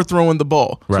before throwing the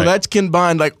ball. Right. So that's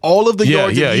combined, like, all of the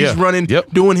yards that he's running,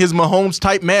 doing his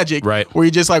Mahomes-type magic, where you're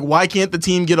just like, why can't the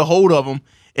team get a hold of him?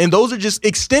 And those are just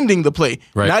extending the play,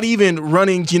 not even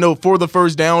running, for the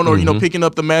first down or, picking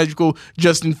up the magical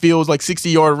Justin Fields, like,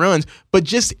 60-yard runs, but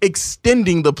just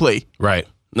extending the play. Right.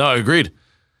 No, agreed.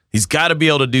 He's got to be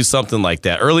able to do something like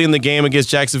that. Early in the game against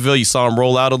Jacksonville, you saw him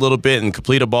roll out a little bit and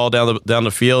complete a ball down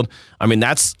the field. I mean,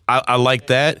 I like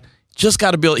that. Just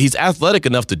got to be able. He's athletic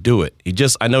enough to do it.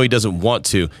 I know he doesn't want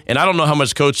to, and I don't know how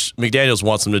much Coach McDaniels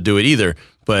wants him to do it either.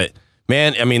 But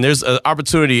man, I mean, there's an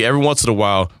opportunity every once in a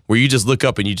while where you just look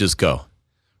up and you just go,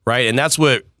 right? And that's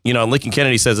what Lincoln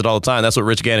Kennedy says it all the time. That's what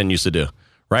Rich Gannon used to do,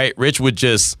 right? Rich would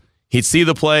he'd see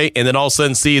the play and then all of a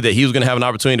sudden see that he was going to have an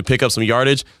opportunity to pick up some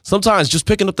yardage. Sometimes just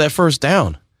picking up that first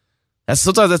down.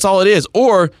 Sometimes that's all it is.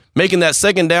 Or making that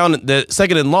second down, the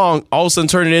second and long, all of a sudden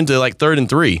turn it into like 3rd and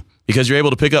 3 because you're able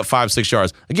to pick up 5-6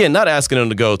 yards. Again, not asking him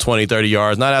to go 20, 30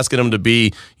 yards, not asking him to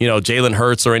be, Jalen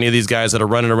Hurts or any of these guys that are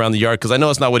running around the yard because I know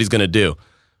it's not what he's going to do.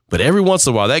 But every once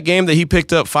in a while, that game that he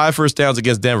picked up 5 first downs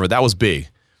against Denver, that was big.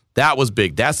 That was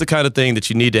big. That's the kind of thing that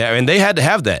you need to have. And they had to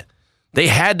have that. They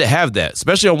had to have that,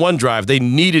 especially on one drive. They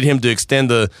needed him to extend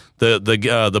the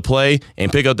play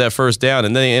and pick up that first down,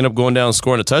 and then they end up going down and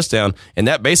scoring a touchdown, and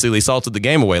that basically salted the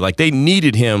game away. Like, they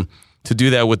needed him to do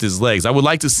that with his legs. I would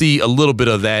like to see a little bit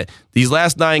of that. These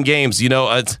last 9 games,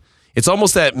 it's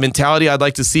almost that mentality I'd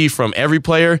like to see from every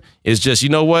player is just, you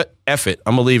know what, F it.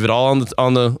 I'm gonna leave it all on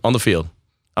the field.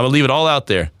 I'm gonna leave it all out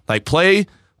there. Like, play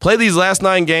these last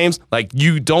 9 games like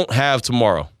you don't have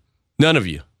tomorrow. None of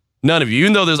you.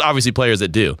 Even though there's obviously players that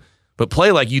do, but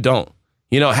play like you don't.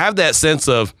 Have that sense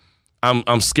of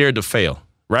I'm scared to fail,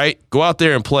 right? Go out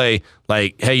there and play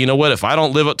like, hey, you know what? If I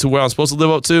don't live up to where I'm supposed to live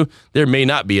up to, there may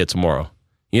not be a tomorrow.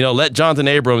 Let Jonathan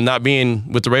Abram not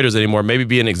being with the Raiders anymore maybe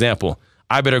be an example.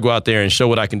 I better go out there and show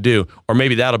what I can do, or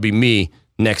maybe that'll be me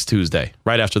next Tuesday,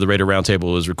 right after the Raider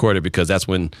Roundtable is recorded, because that's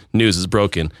when news is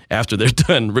broken after they're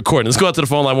done recording. Let's go out to the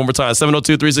phone line one more time,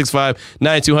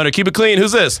 702-365-9200. Keep it clean.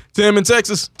 Who's this? Tim in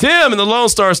Texas. Tim in the Lone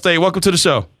Star State. Welcome to the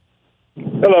show.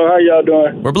 Hello, how y'all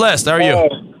doing? We're blessed. How are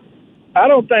you? I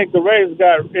don't think the Raiders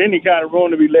got any kind of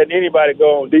room to be letting anybody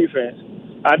go on defense.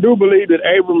 I do believe that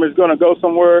Abram is going to go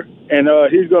somewhere, and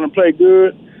he's going to play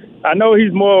good. I know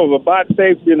he's more of a box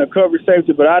safety than a coverage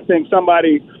safety, but I think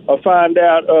somebody will find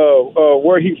out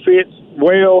where he fits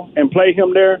well and play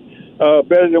him there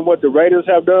better than what the Raiders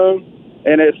have done.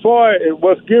 And as far as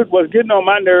what's getting on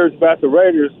my nerves about the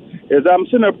Raiders is I'm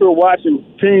sitting up here watching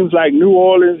teams like New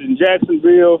Orleans and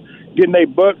Jacksonville getting their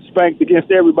butts spanked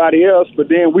against everybody else, but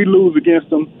then we lose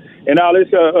against them. And all this,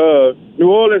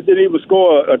 New Orleans didn't even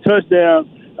score a touchdown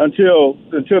until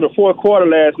the fourth quarter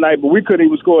last night, but we couldn't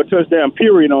even score a touchdown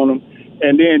period on them.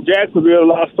 And then Jacksonville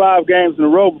lost 5 games in a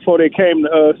row before they came to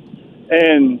us.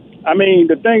 And I mean,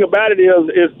 the thing about it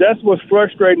is that's what's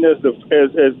frustrating as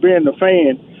being the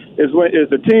fan is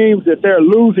the teams that they're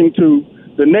losing to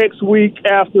the next week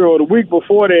after or the week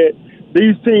before that.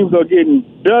 These teams are getting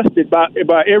dusted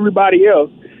by everybody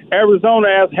else.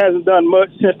 Arizona hasn't done much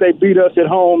since they beat us at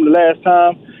home the last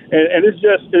time, and it's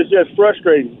just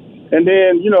frustrating. And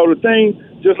then, the thing,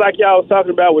 just like y'all was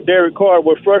talking about with Derek Carr,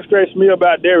 what frustrates me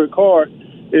about Derek Carr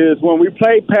is when we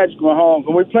play Patrick Mahomes,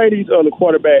 when we play these other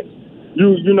quarterbacks,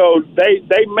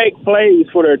 they make plays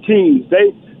for their teams.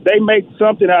 They make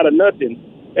something out of nothing.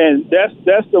 And that's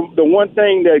the one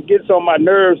thing that gets on my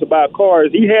nerves about Carr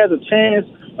is he has a chance,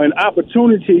 an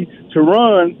opportunity to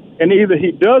run, and either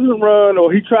he doesn't run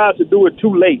or he tries to do it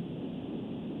too late.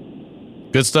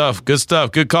 Good stuff.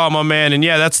 Good call, my man. And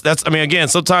yeah, that's. I mean, again,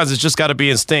 sometimes it's just got to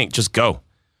be instinct. Just go,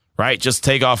 right? Just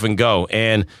take off and go.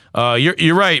 And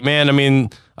you're right, man. I mean,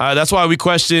 that's why we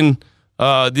question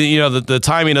the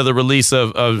timing of the release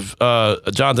of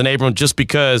Jonathan Abram, just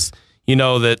because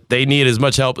that they need as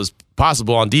much help as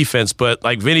possible on defense. But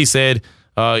like Vinny said,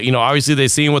 obviously they've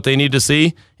seen what they need to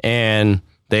see, and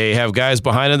they have guys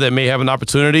behind them that may have an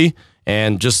opportunity.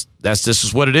 And that's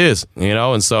just what it is,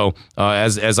 And so,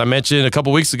 as I mentioned a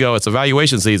couple weeks ago, it's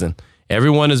evaluation season,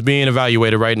 Everyone is being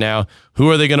evaluated right now. Who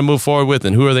are they going to move forward with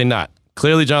and who are they not?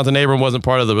 Clearly, Jonathan Abram wasn't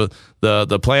part of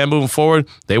the plan moving forward.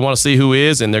 They want to see who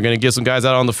is, and they're going to get some guys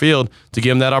out on the field to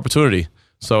give them that opportunity.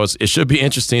 So it should be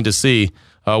interesting to see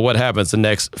what happens the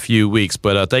next few weeks.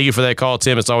 But thank you for that call,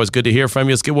 Tim. It's always good to hear from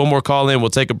you. Let's get one more call in. We'll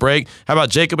take a break. How about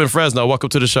Jacob in Fresno? Welcome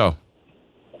to the show.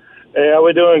 Hey, how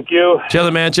we doing, Q?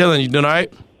 Chilling, man. Chilling. You doing all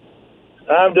right?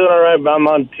 I'm doing all right. I'm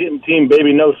on team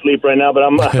baby no sleep right now, but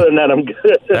other than that, I'm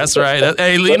good. That's right.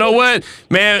 Hey, you know what,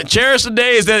 man? Cherish the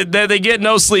days that they get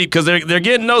no sleep, because they're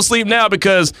getting no sleep now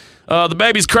because the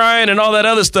baby's crying and all that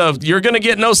other stuff. You're gonna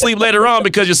get no sleep later on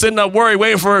because you're sitting up worried,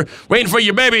 waiting for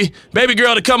your baby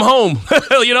girl to come home.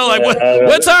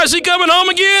 What time is she coming home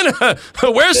again?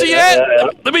 Where's she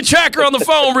at? Let me track her on the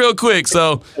phone real quick.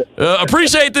 So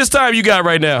appreciate this time you got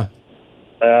right now.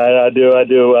 I do.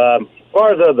 As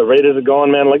far as the Raiders are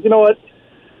going, man, you know what?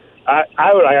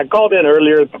 I called in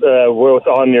earlier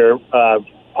on your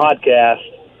podcast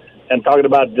and talking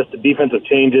about just the defensive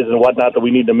changes and whatnot that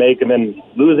we need to make, and then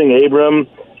losing Abram.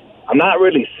 I'm not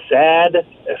really sad,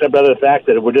 except for the fact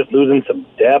that we're just losing some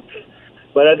depth.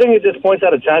 But I think it just points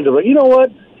out a chance of, you know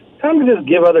what? Time to just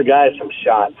give other guys some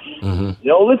shots. Mm-hmm.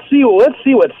 Let's see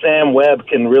what Sam Webb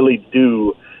can really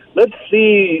do. Let's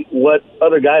see what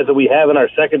other guys that we have in our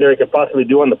secondary could possibly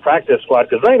do on the practice squad.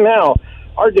 Because right now,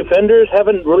 our defenders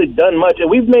haven't really done much. And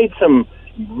we've made some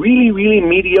really, really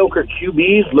mediocre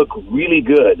QBs look really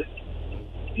good.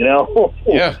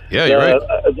 Yeah, you're right.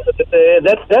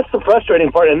 That's the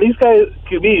frustrating part. And these guys,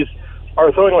 QBs,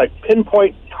 are throwing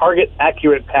pinpoint target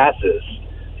accurate passes.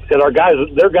 Because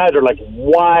their guys are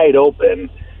wide open.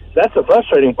 That's the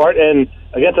frustrating part. And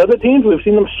against other teams, we've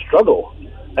seen them struggle.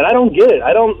 And I don't get it.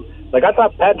 I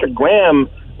thought Patrick Graham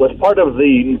was part of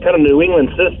the kind of New England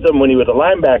system when he was a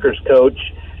linebackers coach.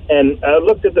 And I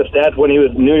looked at the stats when he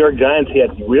was New York Giants. He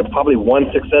had probably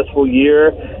one successful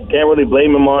year. Can't really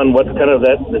blame him on what's kind of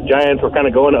that the Giants were kind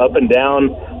of going up and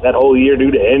down that whole year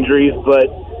due to injuries. But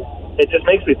it just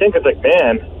makes me think,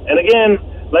 man. And again,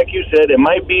 like you said, it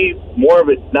might be more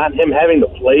of it not him having the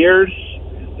players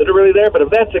that are really there. But if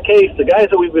that's the case, the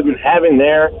guys that we've been having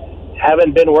there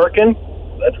haven't been working.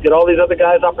 Let's get all these other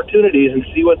guys opportunities and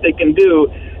see what they can do.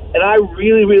 And I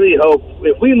really, really hope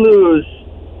if we lose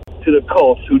to the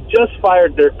Colts, who just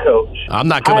fired their coach. I'm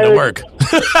not coming to work.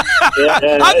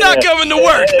 I'm not coming to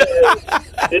work.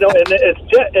 And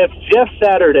it's Jeff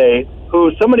Saturday,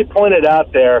 who somebody pointed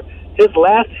out there, his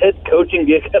last head coaching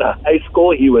gig at a high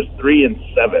school, he was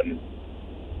 3-7.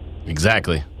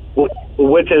 Exactly.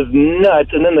 Which is nuts.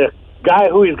 And then the guy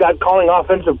who he's got calling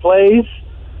offensive plays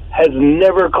has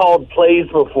never called plays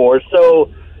before. So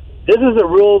this is a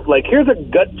real, here's a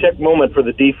gut check moment for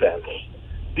the defense.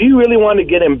 Do you really want to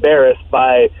get embarrassed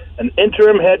by an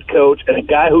interim head coach and a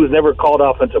guy who's never called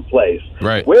offensive plays?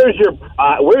 Right. Where's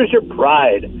your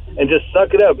pride? And just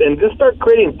suck it up and just start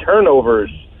creating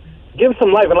turnovers. Give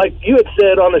some life. And like you had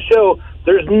said on the show,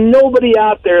 there's nobody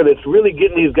out there that's really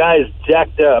getting these guys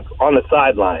jacked up on the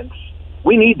sidelines.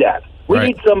 We need that. We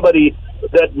need somebody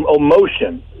that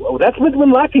emotion. Well, that's what's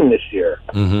been lacking this year.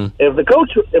 Mm-hmm. If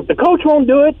the coach won't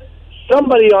do it,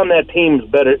 somebody on that team's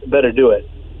better do it.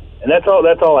 And that's all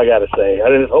I got to say. I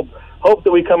just hope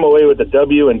that we come away with a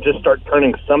W and just start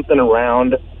turning something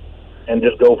around and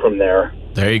just go from there.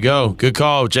 There you go. Good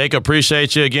call, Jake.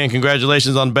 Appreciate you. Again,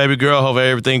 congratulations on the baby girl. Hope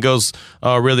everything goes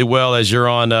really well as you're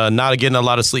on not getting a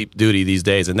lot of sleep duty these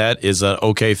days, and that is an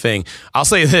okay thing. I'll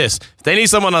say this. If they need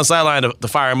someone on the sideline to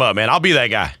fire him up, man, I'll be that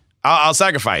guy. I'll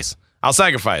sacrifice. I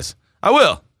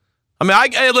will. I mean, I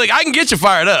can get you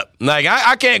fired up.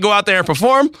 I can't go out there and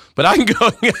perform, but I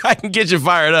can get you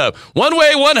fired up. One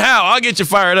way, one how, I'll get you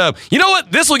fired up. You know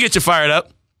what? This will get you fired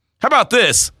up. How about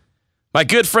this? My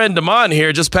good friend Damon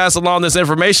here just passed along this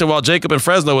information while Jacob in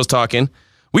Fresno was talking.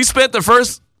 We spent the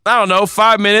first,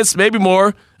 5 minutes, maybe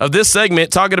more, of this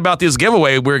segment talking about this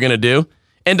giveaway we're going to do.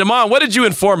 And Damon, what did you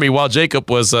inform me while Jacob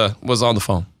was on the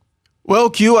phone?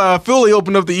 Well, Q, I fully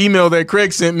opened up the email that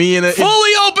Craig sent me.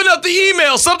 Fully opened up the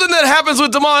email, something that happens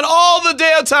with Damon all the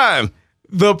damn time.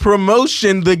 The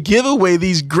promotion, the giveaway,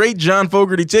 these great John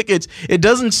Fogerty tickets, it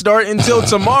doesn't start until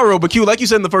tomorrow. But Q, like you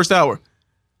said in the first hour,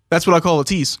 that's what I call a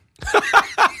tease.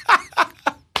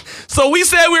 So we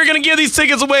said we were going to give these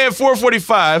tickets away at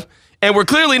 4:45, and we're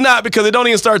clearly not because they don't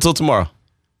even start till tomorrow.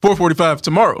 4:45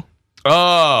 tomorrow.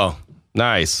 Oh,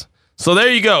 nice. So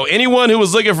there you go. Anyone who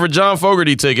was looking for John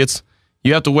Fogerty tickets,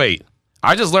 you have to wait.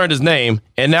 I just learned his name,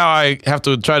 and now I have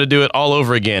to try to do it all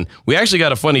over again. We actually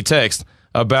got a funny text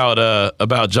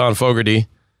about John Fogerty.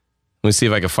 Let me see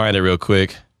if I can find it real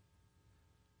quick.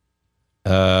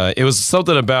 It was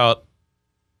something about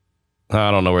I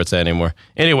don't know where it's at anymore.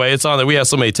 Anyway, it's on there. We have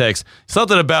so many texts.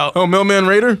 Something about... Oh, Mailman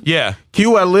Raider? Yeah.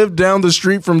 Q, I lived down the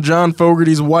street from John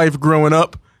Fogerty's wife growing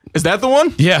up. Is that the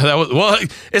one? Yeah, that was... Well,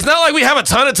 it's not like we have a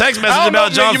ton of text messages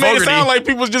about John Fogerty. You made it sound like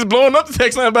people just blowing up the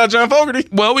text line about John Fogerty.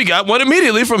 Well, we got one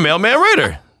immediately from Mailman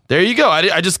Raider. There you go.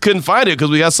 I just couldn't find it because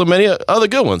we got so many other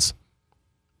good ones.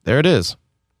 There it is.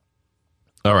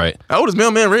 All right. How old is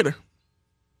Mailman Raider?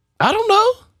 I don't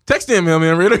know. Text in,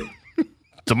 Mailman Raider.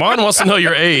 Damon wants to know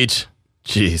your age.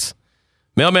 Jeez.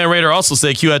 Mailman Raider also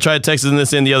said, Q, I tried texting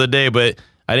this in the other day, but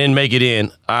I didn't make it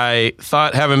in. I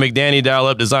thought having McDaniel dial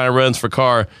up design runs for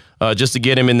Carr just to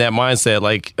get him in that mindset,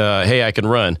 like, hey, I can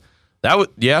run. That would,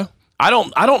 yeah. I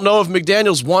don't know if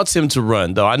McDaniels wants him to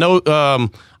run, though. I know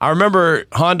I remember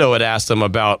Hondo had asked him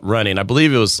about running. I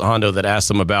believe it was Hondo that asked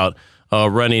him about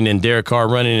running and Derek Carr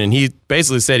running, and he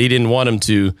basically said he didn't want him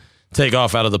to take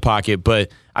off out of the pocket. But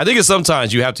I think it's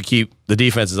sometimes you have to keep the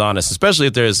defenses honest, especially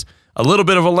if there's a little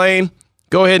bit of a lane.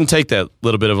 Go ahead and take that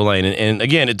little bit of a lane. And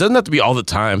again, it doesn't have to be all the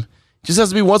time. It just has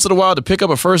to be once in a while to pick up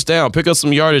a first down, pick up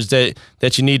some yardage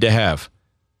that you need to have.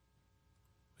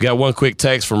 We got one quick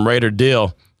text from Raider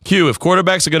Dill. Q, if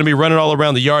quarterbacks are going to be running all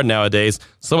around the yard nowadays,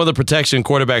 some of the protection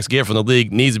quarterbacks get from the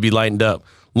league needs to be lightened up.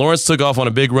 Lawrence took off on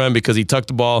a big run because he tucked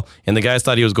the ball, and the guys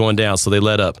thought he was going down, so they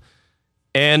let up.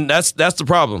 And that's the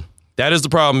problem. That is the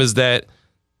problem, is that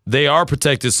they are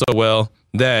protected so well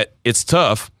that it's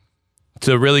tough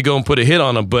to really go and put a hit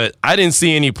on him. But I didn't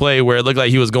see any play where it looked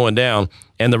like he was going down,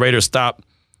 and the Raiders stopped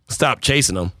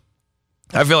chasing him.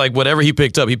 I feel like whatever he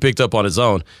picked up on his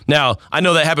own. Now, I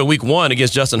know that happened week 1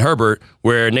 against Justin Herbert,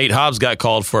 where Nate Hobbs got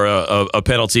called for a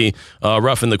penalty,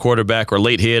 roughing the quarterback or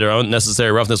late hit or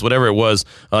unnecessary roughness, whatever it was,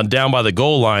 down by the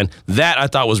goal line. That I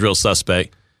thought was real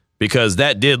suspect, because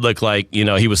that did look like,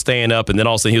 he was staying up and then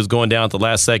all of a sudden he was going down at the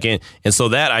last second. And so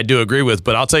that I do agree with.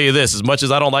 But I'll tell you this, as much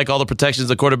as I don't like all the protections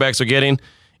the quarterbacks are getting,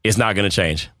 it's not going to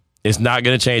change. It's not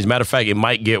going to change. Matter of fact, it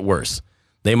might get worse.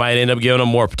 They might end up giving them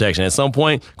more protection. At some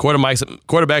point,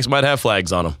 quarterbacks might have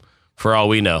flags on them, for all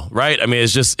we know, right? I mean,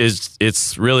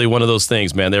 it's really one of those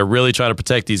things, man. They're really trying to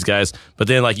protect these guys. But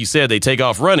then, like you said, they take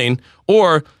off running,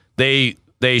 or they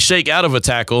shake out of a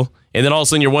tackle, and then all of a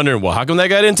sudden you're wondering, well, how come that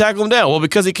guy didn't tackle him down? Well,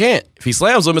 because he can't. If he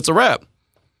slams him, it's a wrap.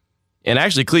 And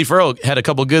actually, Cleve Farrell had a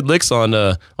couple good licks on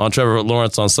Trevor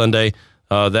Lawrence on Sunday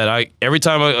that every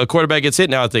time a quarterback gets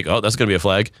hit now, I think, oh, that's going to be a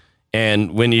flag.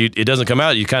 And when it doesn't come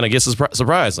out, you kind of get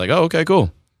surprised. Like, oh, okay, cool.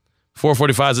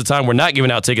 4:45 is the time. We're not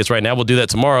giving out tickets right now. We'll do that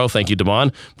tomorrow. Thank you,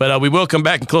 Damon. But we will come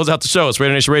back and close out the show. It's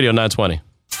Raider Nation Radio 920.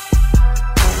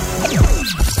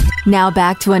 Now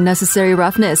back to Unnecessary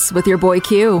Roughness with your boy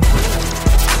Q.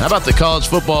 How about the college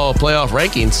football playoff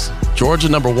rankings? Georgia,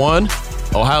 number 1.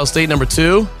 Ohio State, number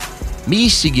 2.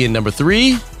 Michigan, number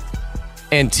 3.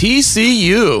 And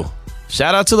TCU.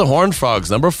 Shout out to the Horned Frogs,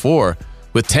 number 4.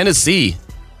 With Tennessee.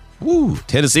 Woo,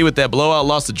 Tennessee with that blowout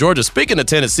loss to Georgia. Speaking of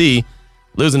Tennessee,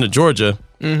 losing to Georgia,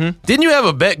 didn't you have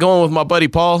a bet going with my buddy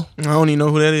Paul? I don't even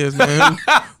know who that is, man.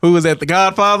 Who was that, The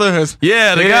Godfather?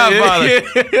 Yeah, The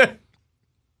Godfather. Yeah.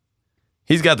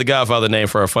 He's got the Godfather name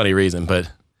for a funny reason,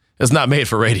 but it's not made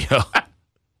for radio.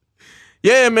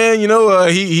 Yeah, man,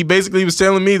 he basically was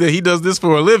telling me that he does this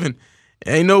for a living.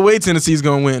 Ain't no way Tennessee's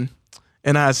going to win.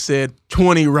 And I said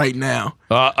 20 right now.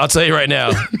 I'll tell you right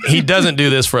now, he doesn't do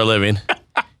this for a living.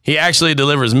 He actually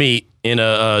delivers meat in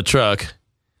a truck,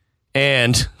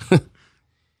 and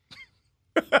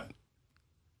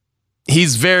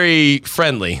he's very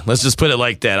friendly. Let's just put it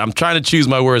like that. I'm trying to choose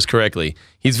my words correctly.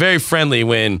 He's very friendly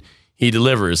when he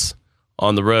delivers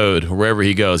on the road or wherever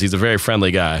he goes. He's a very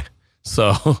friendly guy.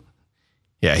 So,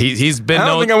 yeah, he's been I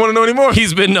don't think I want to know anymore.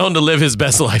 He's been known to live his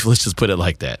best life. Let's just put it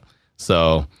like that.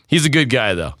 So, he's a good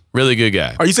guy, though. Really good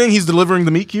guy. Are you saying he's delivering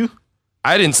the meat cue?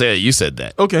 I didn't say it. You said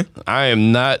that. Okay. I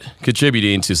am not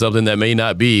contributing to something that may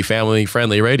not be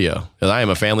family-friendly radio, because I am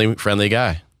a family-friendly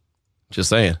guy. Just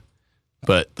saying.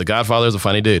 But the Godfather is a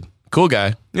funny dude. Cool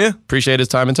guy. Yeah. Appreciate his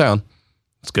time in town.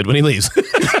 It's good when he leaves.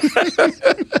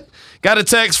 Got a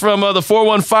text from the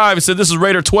 415. It said, this is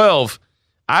Raider 12.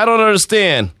 I don't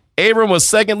understand. Abram was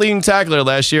second leading tackler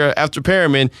last year after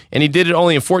Perriman, and he did it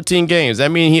only in 14 games. That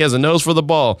means he has a nose for the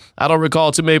ball. I don't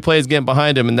recall too many plays getting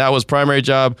behind him, and that was primary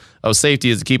job of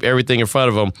safety, is to keep everything in front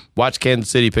of him. Watch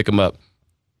Kansas City pick him up.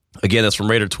 Again, that's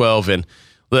from Raider 12. And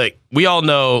look, we all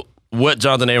know what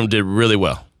Jonathan Abram did really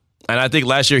well. And I think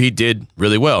last year he did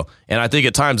really well. And I think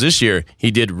at times this year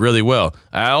he did really well.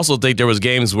 I also think there was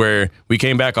games where we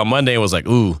came back on Monday and was like,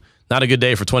 ooh, not a good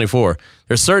day for 24.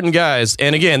 There's certain guys,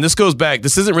 and again, this goes back,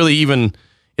 this isn't really even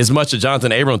as much a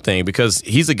Jonathan Abram thing, because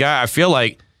he's a guy I feel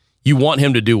like you want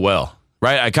him to do well,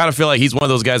 right? I kind of feel like he's one of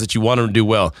those guys that you want him to do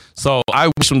well. So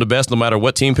I wish him the best no matter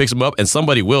what team picks him up, and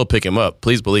somebody will pick him up.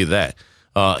 Please believe that.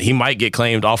 He might get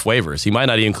claimed off waivers. He might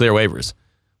not even clear waivers.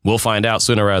 We'll find out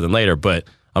sooner rather than later, but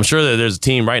I'm sure that there's a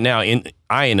team right now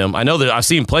eyeing him. I know that I've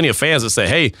seen plenty of fans that say,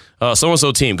 hey,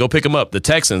 so-and-so team, go pick him up. The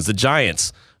Texans, the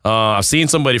Giants. I've seen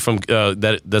somebody from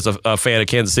that's a fan of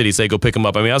Kansas City say, go pick him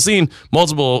up. I mean, I've seen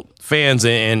multiple fans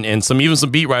and even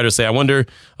some beat writers say, I wonder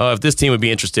if this team would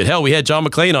be interested. Hell, we had John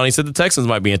McClain on. He said the Texans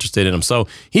might be interested in him. So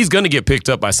he's going to get picked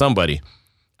up by somebody.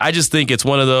 I just think it's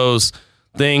one of those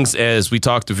things, as we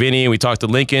talked to Vinny and we talked to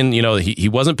Lincoln, he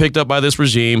wasn't picked up by this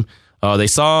regime. They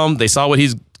saw him. They saw what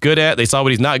he's good at. They saw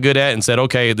what he's not good at and said,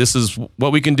 okay, this is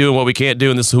what we can do and what we can't do,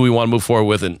 and this is who we want to move forward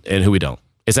with and who we don't.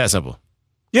 It's that simple.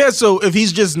 Yeah, so if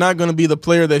he's just not going to be the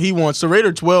player that he wants, so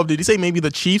Raider 12, did he say maybe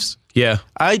the Chiefs? Yeah.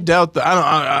 I doubt that.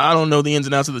 I don't know the ins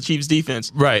and outs of the Chiefs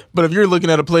defense. Right. But if you're looking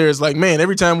at a player, it's like, man,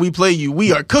 every time we play you,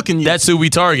 we are cooking you. That's who we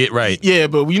target, right. Yeah,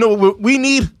 but we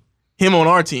need him on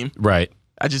our team. Right.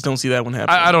 I just don't see that one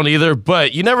happening. I don't either,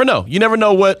 but you never know. You never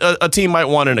know what a team might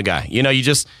want in a guy. You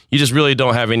just really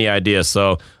don't have any idea.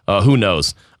 So who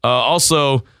knows?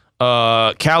 Also,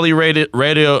 Colorado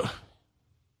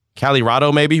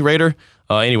maybe Raider.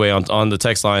 Anyway, on the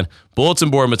text line,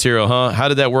 bulletin board material, huh? How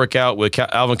did that work out with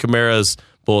Alvin Kamara's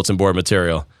bulletin board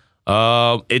material?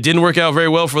 It didn't work out very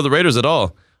well for the Raiders at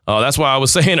all. That's why I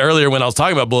was saying earlier when I was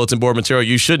talking about bulletin board material,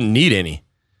 you shouldn't need any.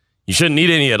 You shouldn't need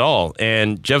any at all.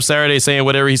 And Jeff Saturday saying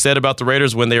whatever he said about the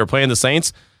Raiders when they were playing the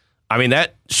Saints, I mean,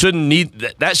 that shouldn't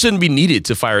be needed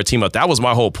to fire a team up. That was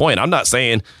my whole point. I'm not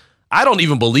saying I don't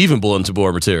even believe in bulletin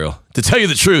board material. To tell you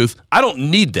the truth, I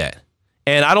don't need that.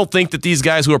 And I don't think that these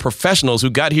guys who are professionals who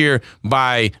got here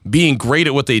by being great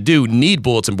at what they do need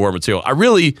bulletin board material.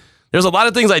 There's a lot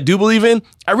of things I do believe in.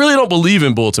 I really don't believe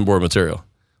in bulletin board material.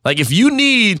 Like, if you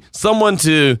need someone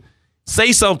to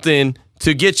say something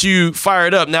to get you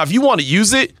fired up. Now, if you want to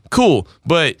use it, cool.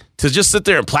 But to just sit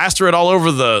there and plaster it all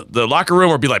over the locker room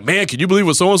or be like, man, can you believe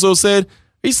what so-and-so said?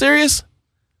 Are you serious?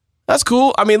 That's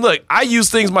cool. I mean, look, I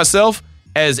use things myself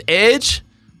as edge,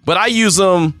 but I use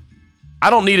them.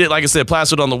 I don't need it, like I said,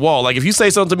 plastered on the wall. Like, if you say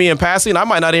something to me in passing, I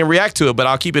might not even react to it, but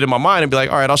I'll keep it in my mind and be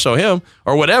like, all right, I'll show him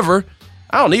or whatever.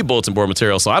 I don't need bulletin board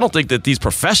material. So I don't think that these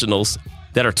professionals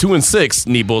that are 2-6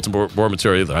 need bulletin board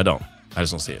material either. I don't. I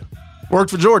just don't see it.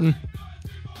 Worked for Jordan.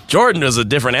 Jordan is a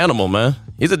different animal, man.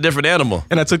 He's a different animal.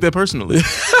 And I took that personally.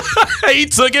 He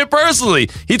took it personally.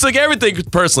 He took everything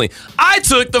personally. I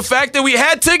took the fact that we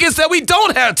had tickets that we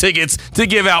don't have tickets to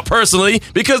give out personally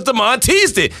because Damon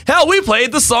teased it. Hell, we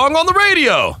played the song on the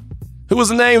radio. Who was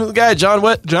the name of the guy? John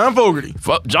what? John Fogerty.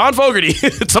 John Fogerty.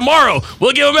 Tomorrow,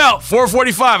 we'll give him out.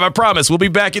 4:45, I promise. We'll be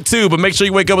back at 2, but make sure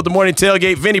you wake up with the morning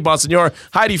tailgate. Vinny Bonsignor,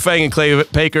 Heidi Fang, and Clay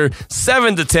Baker,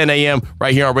 7 to 10 a.m.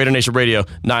 right here on Raider Nation Radio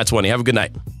 920. Have a good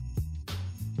night.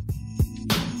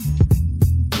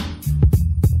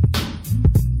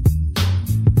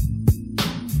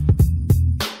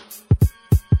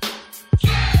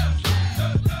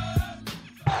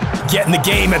 Get in the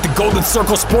game at the Golden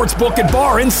Circle Sportsbook and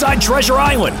Bar inside Treasure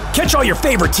Island. Catch all your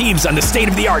favorite teams on the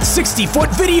state-of-the-art 60-foot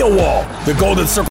video wall. The Golden Circle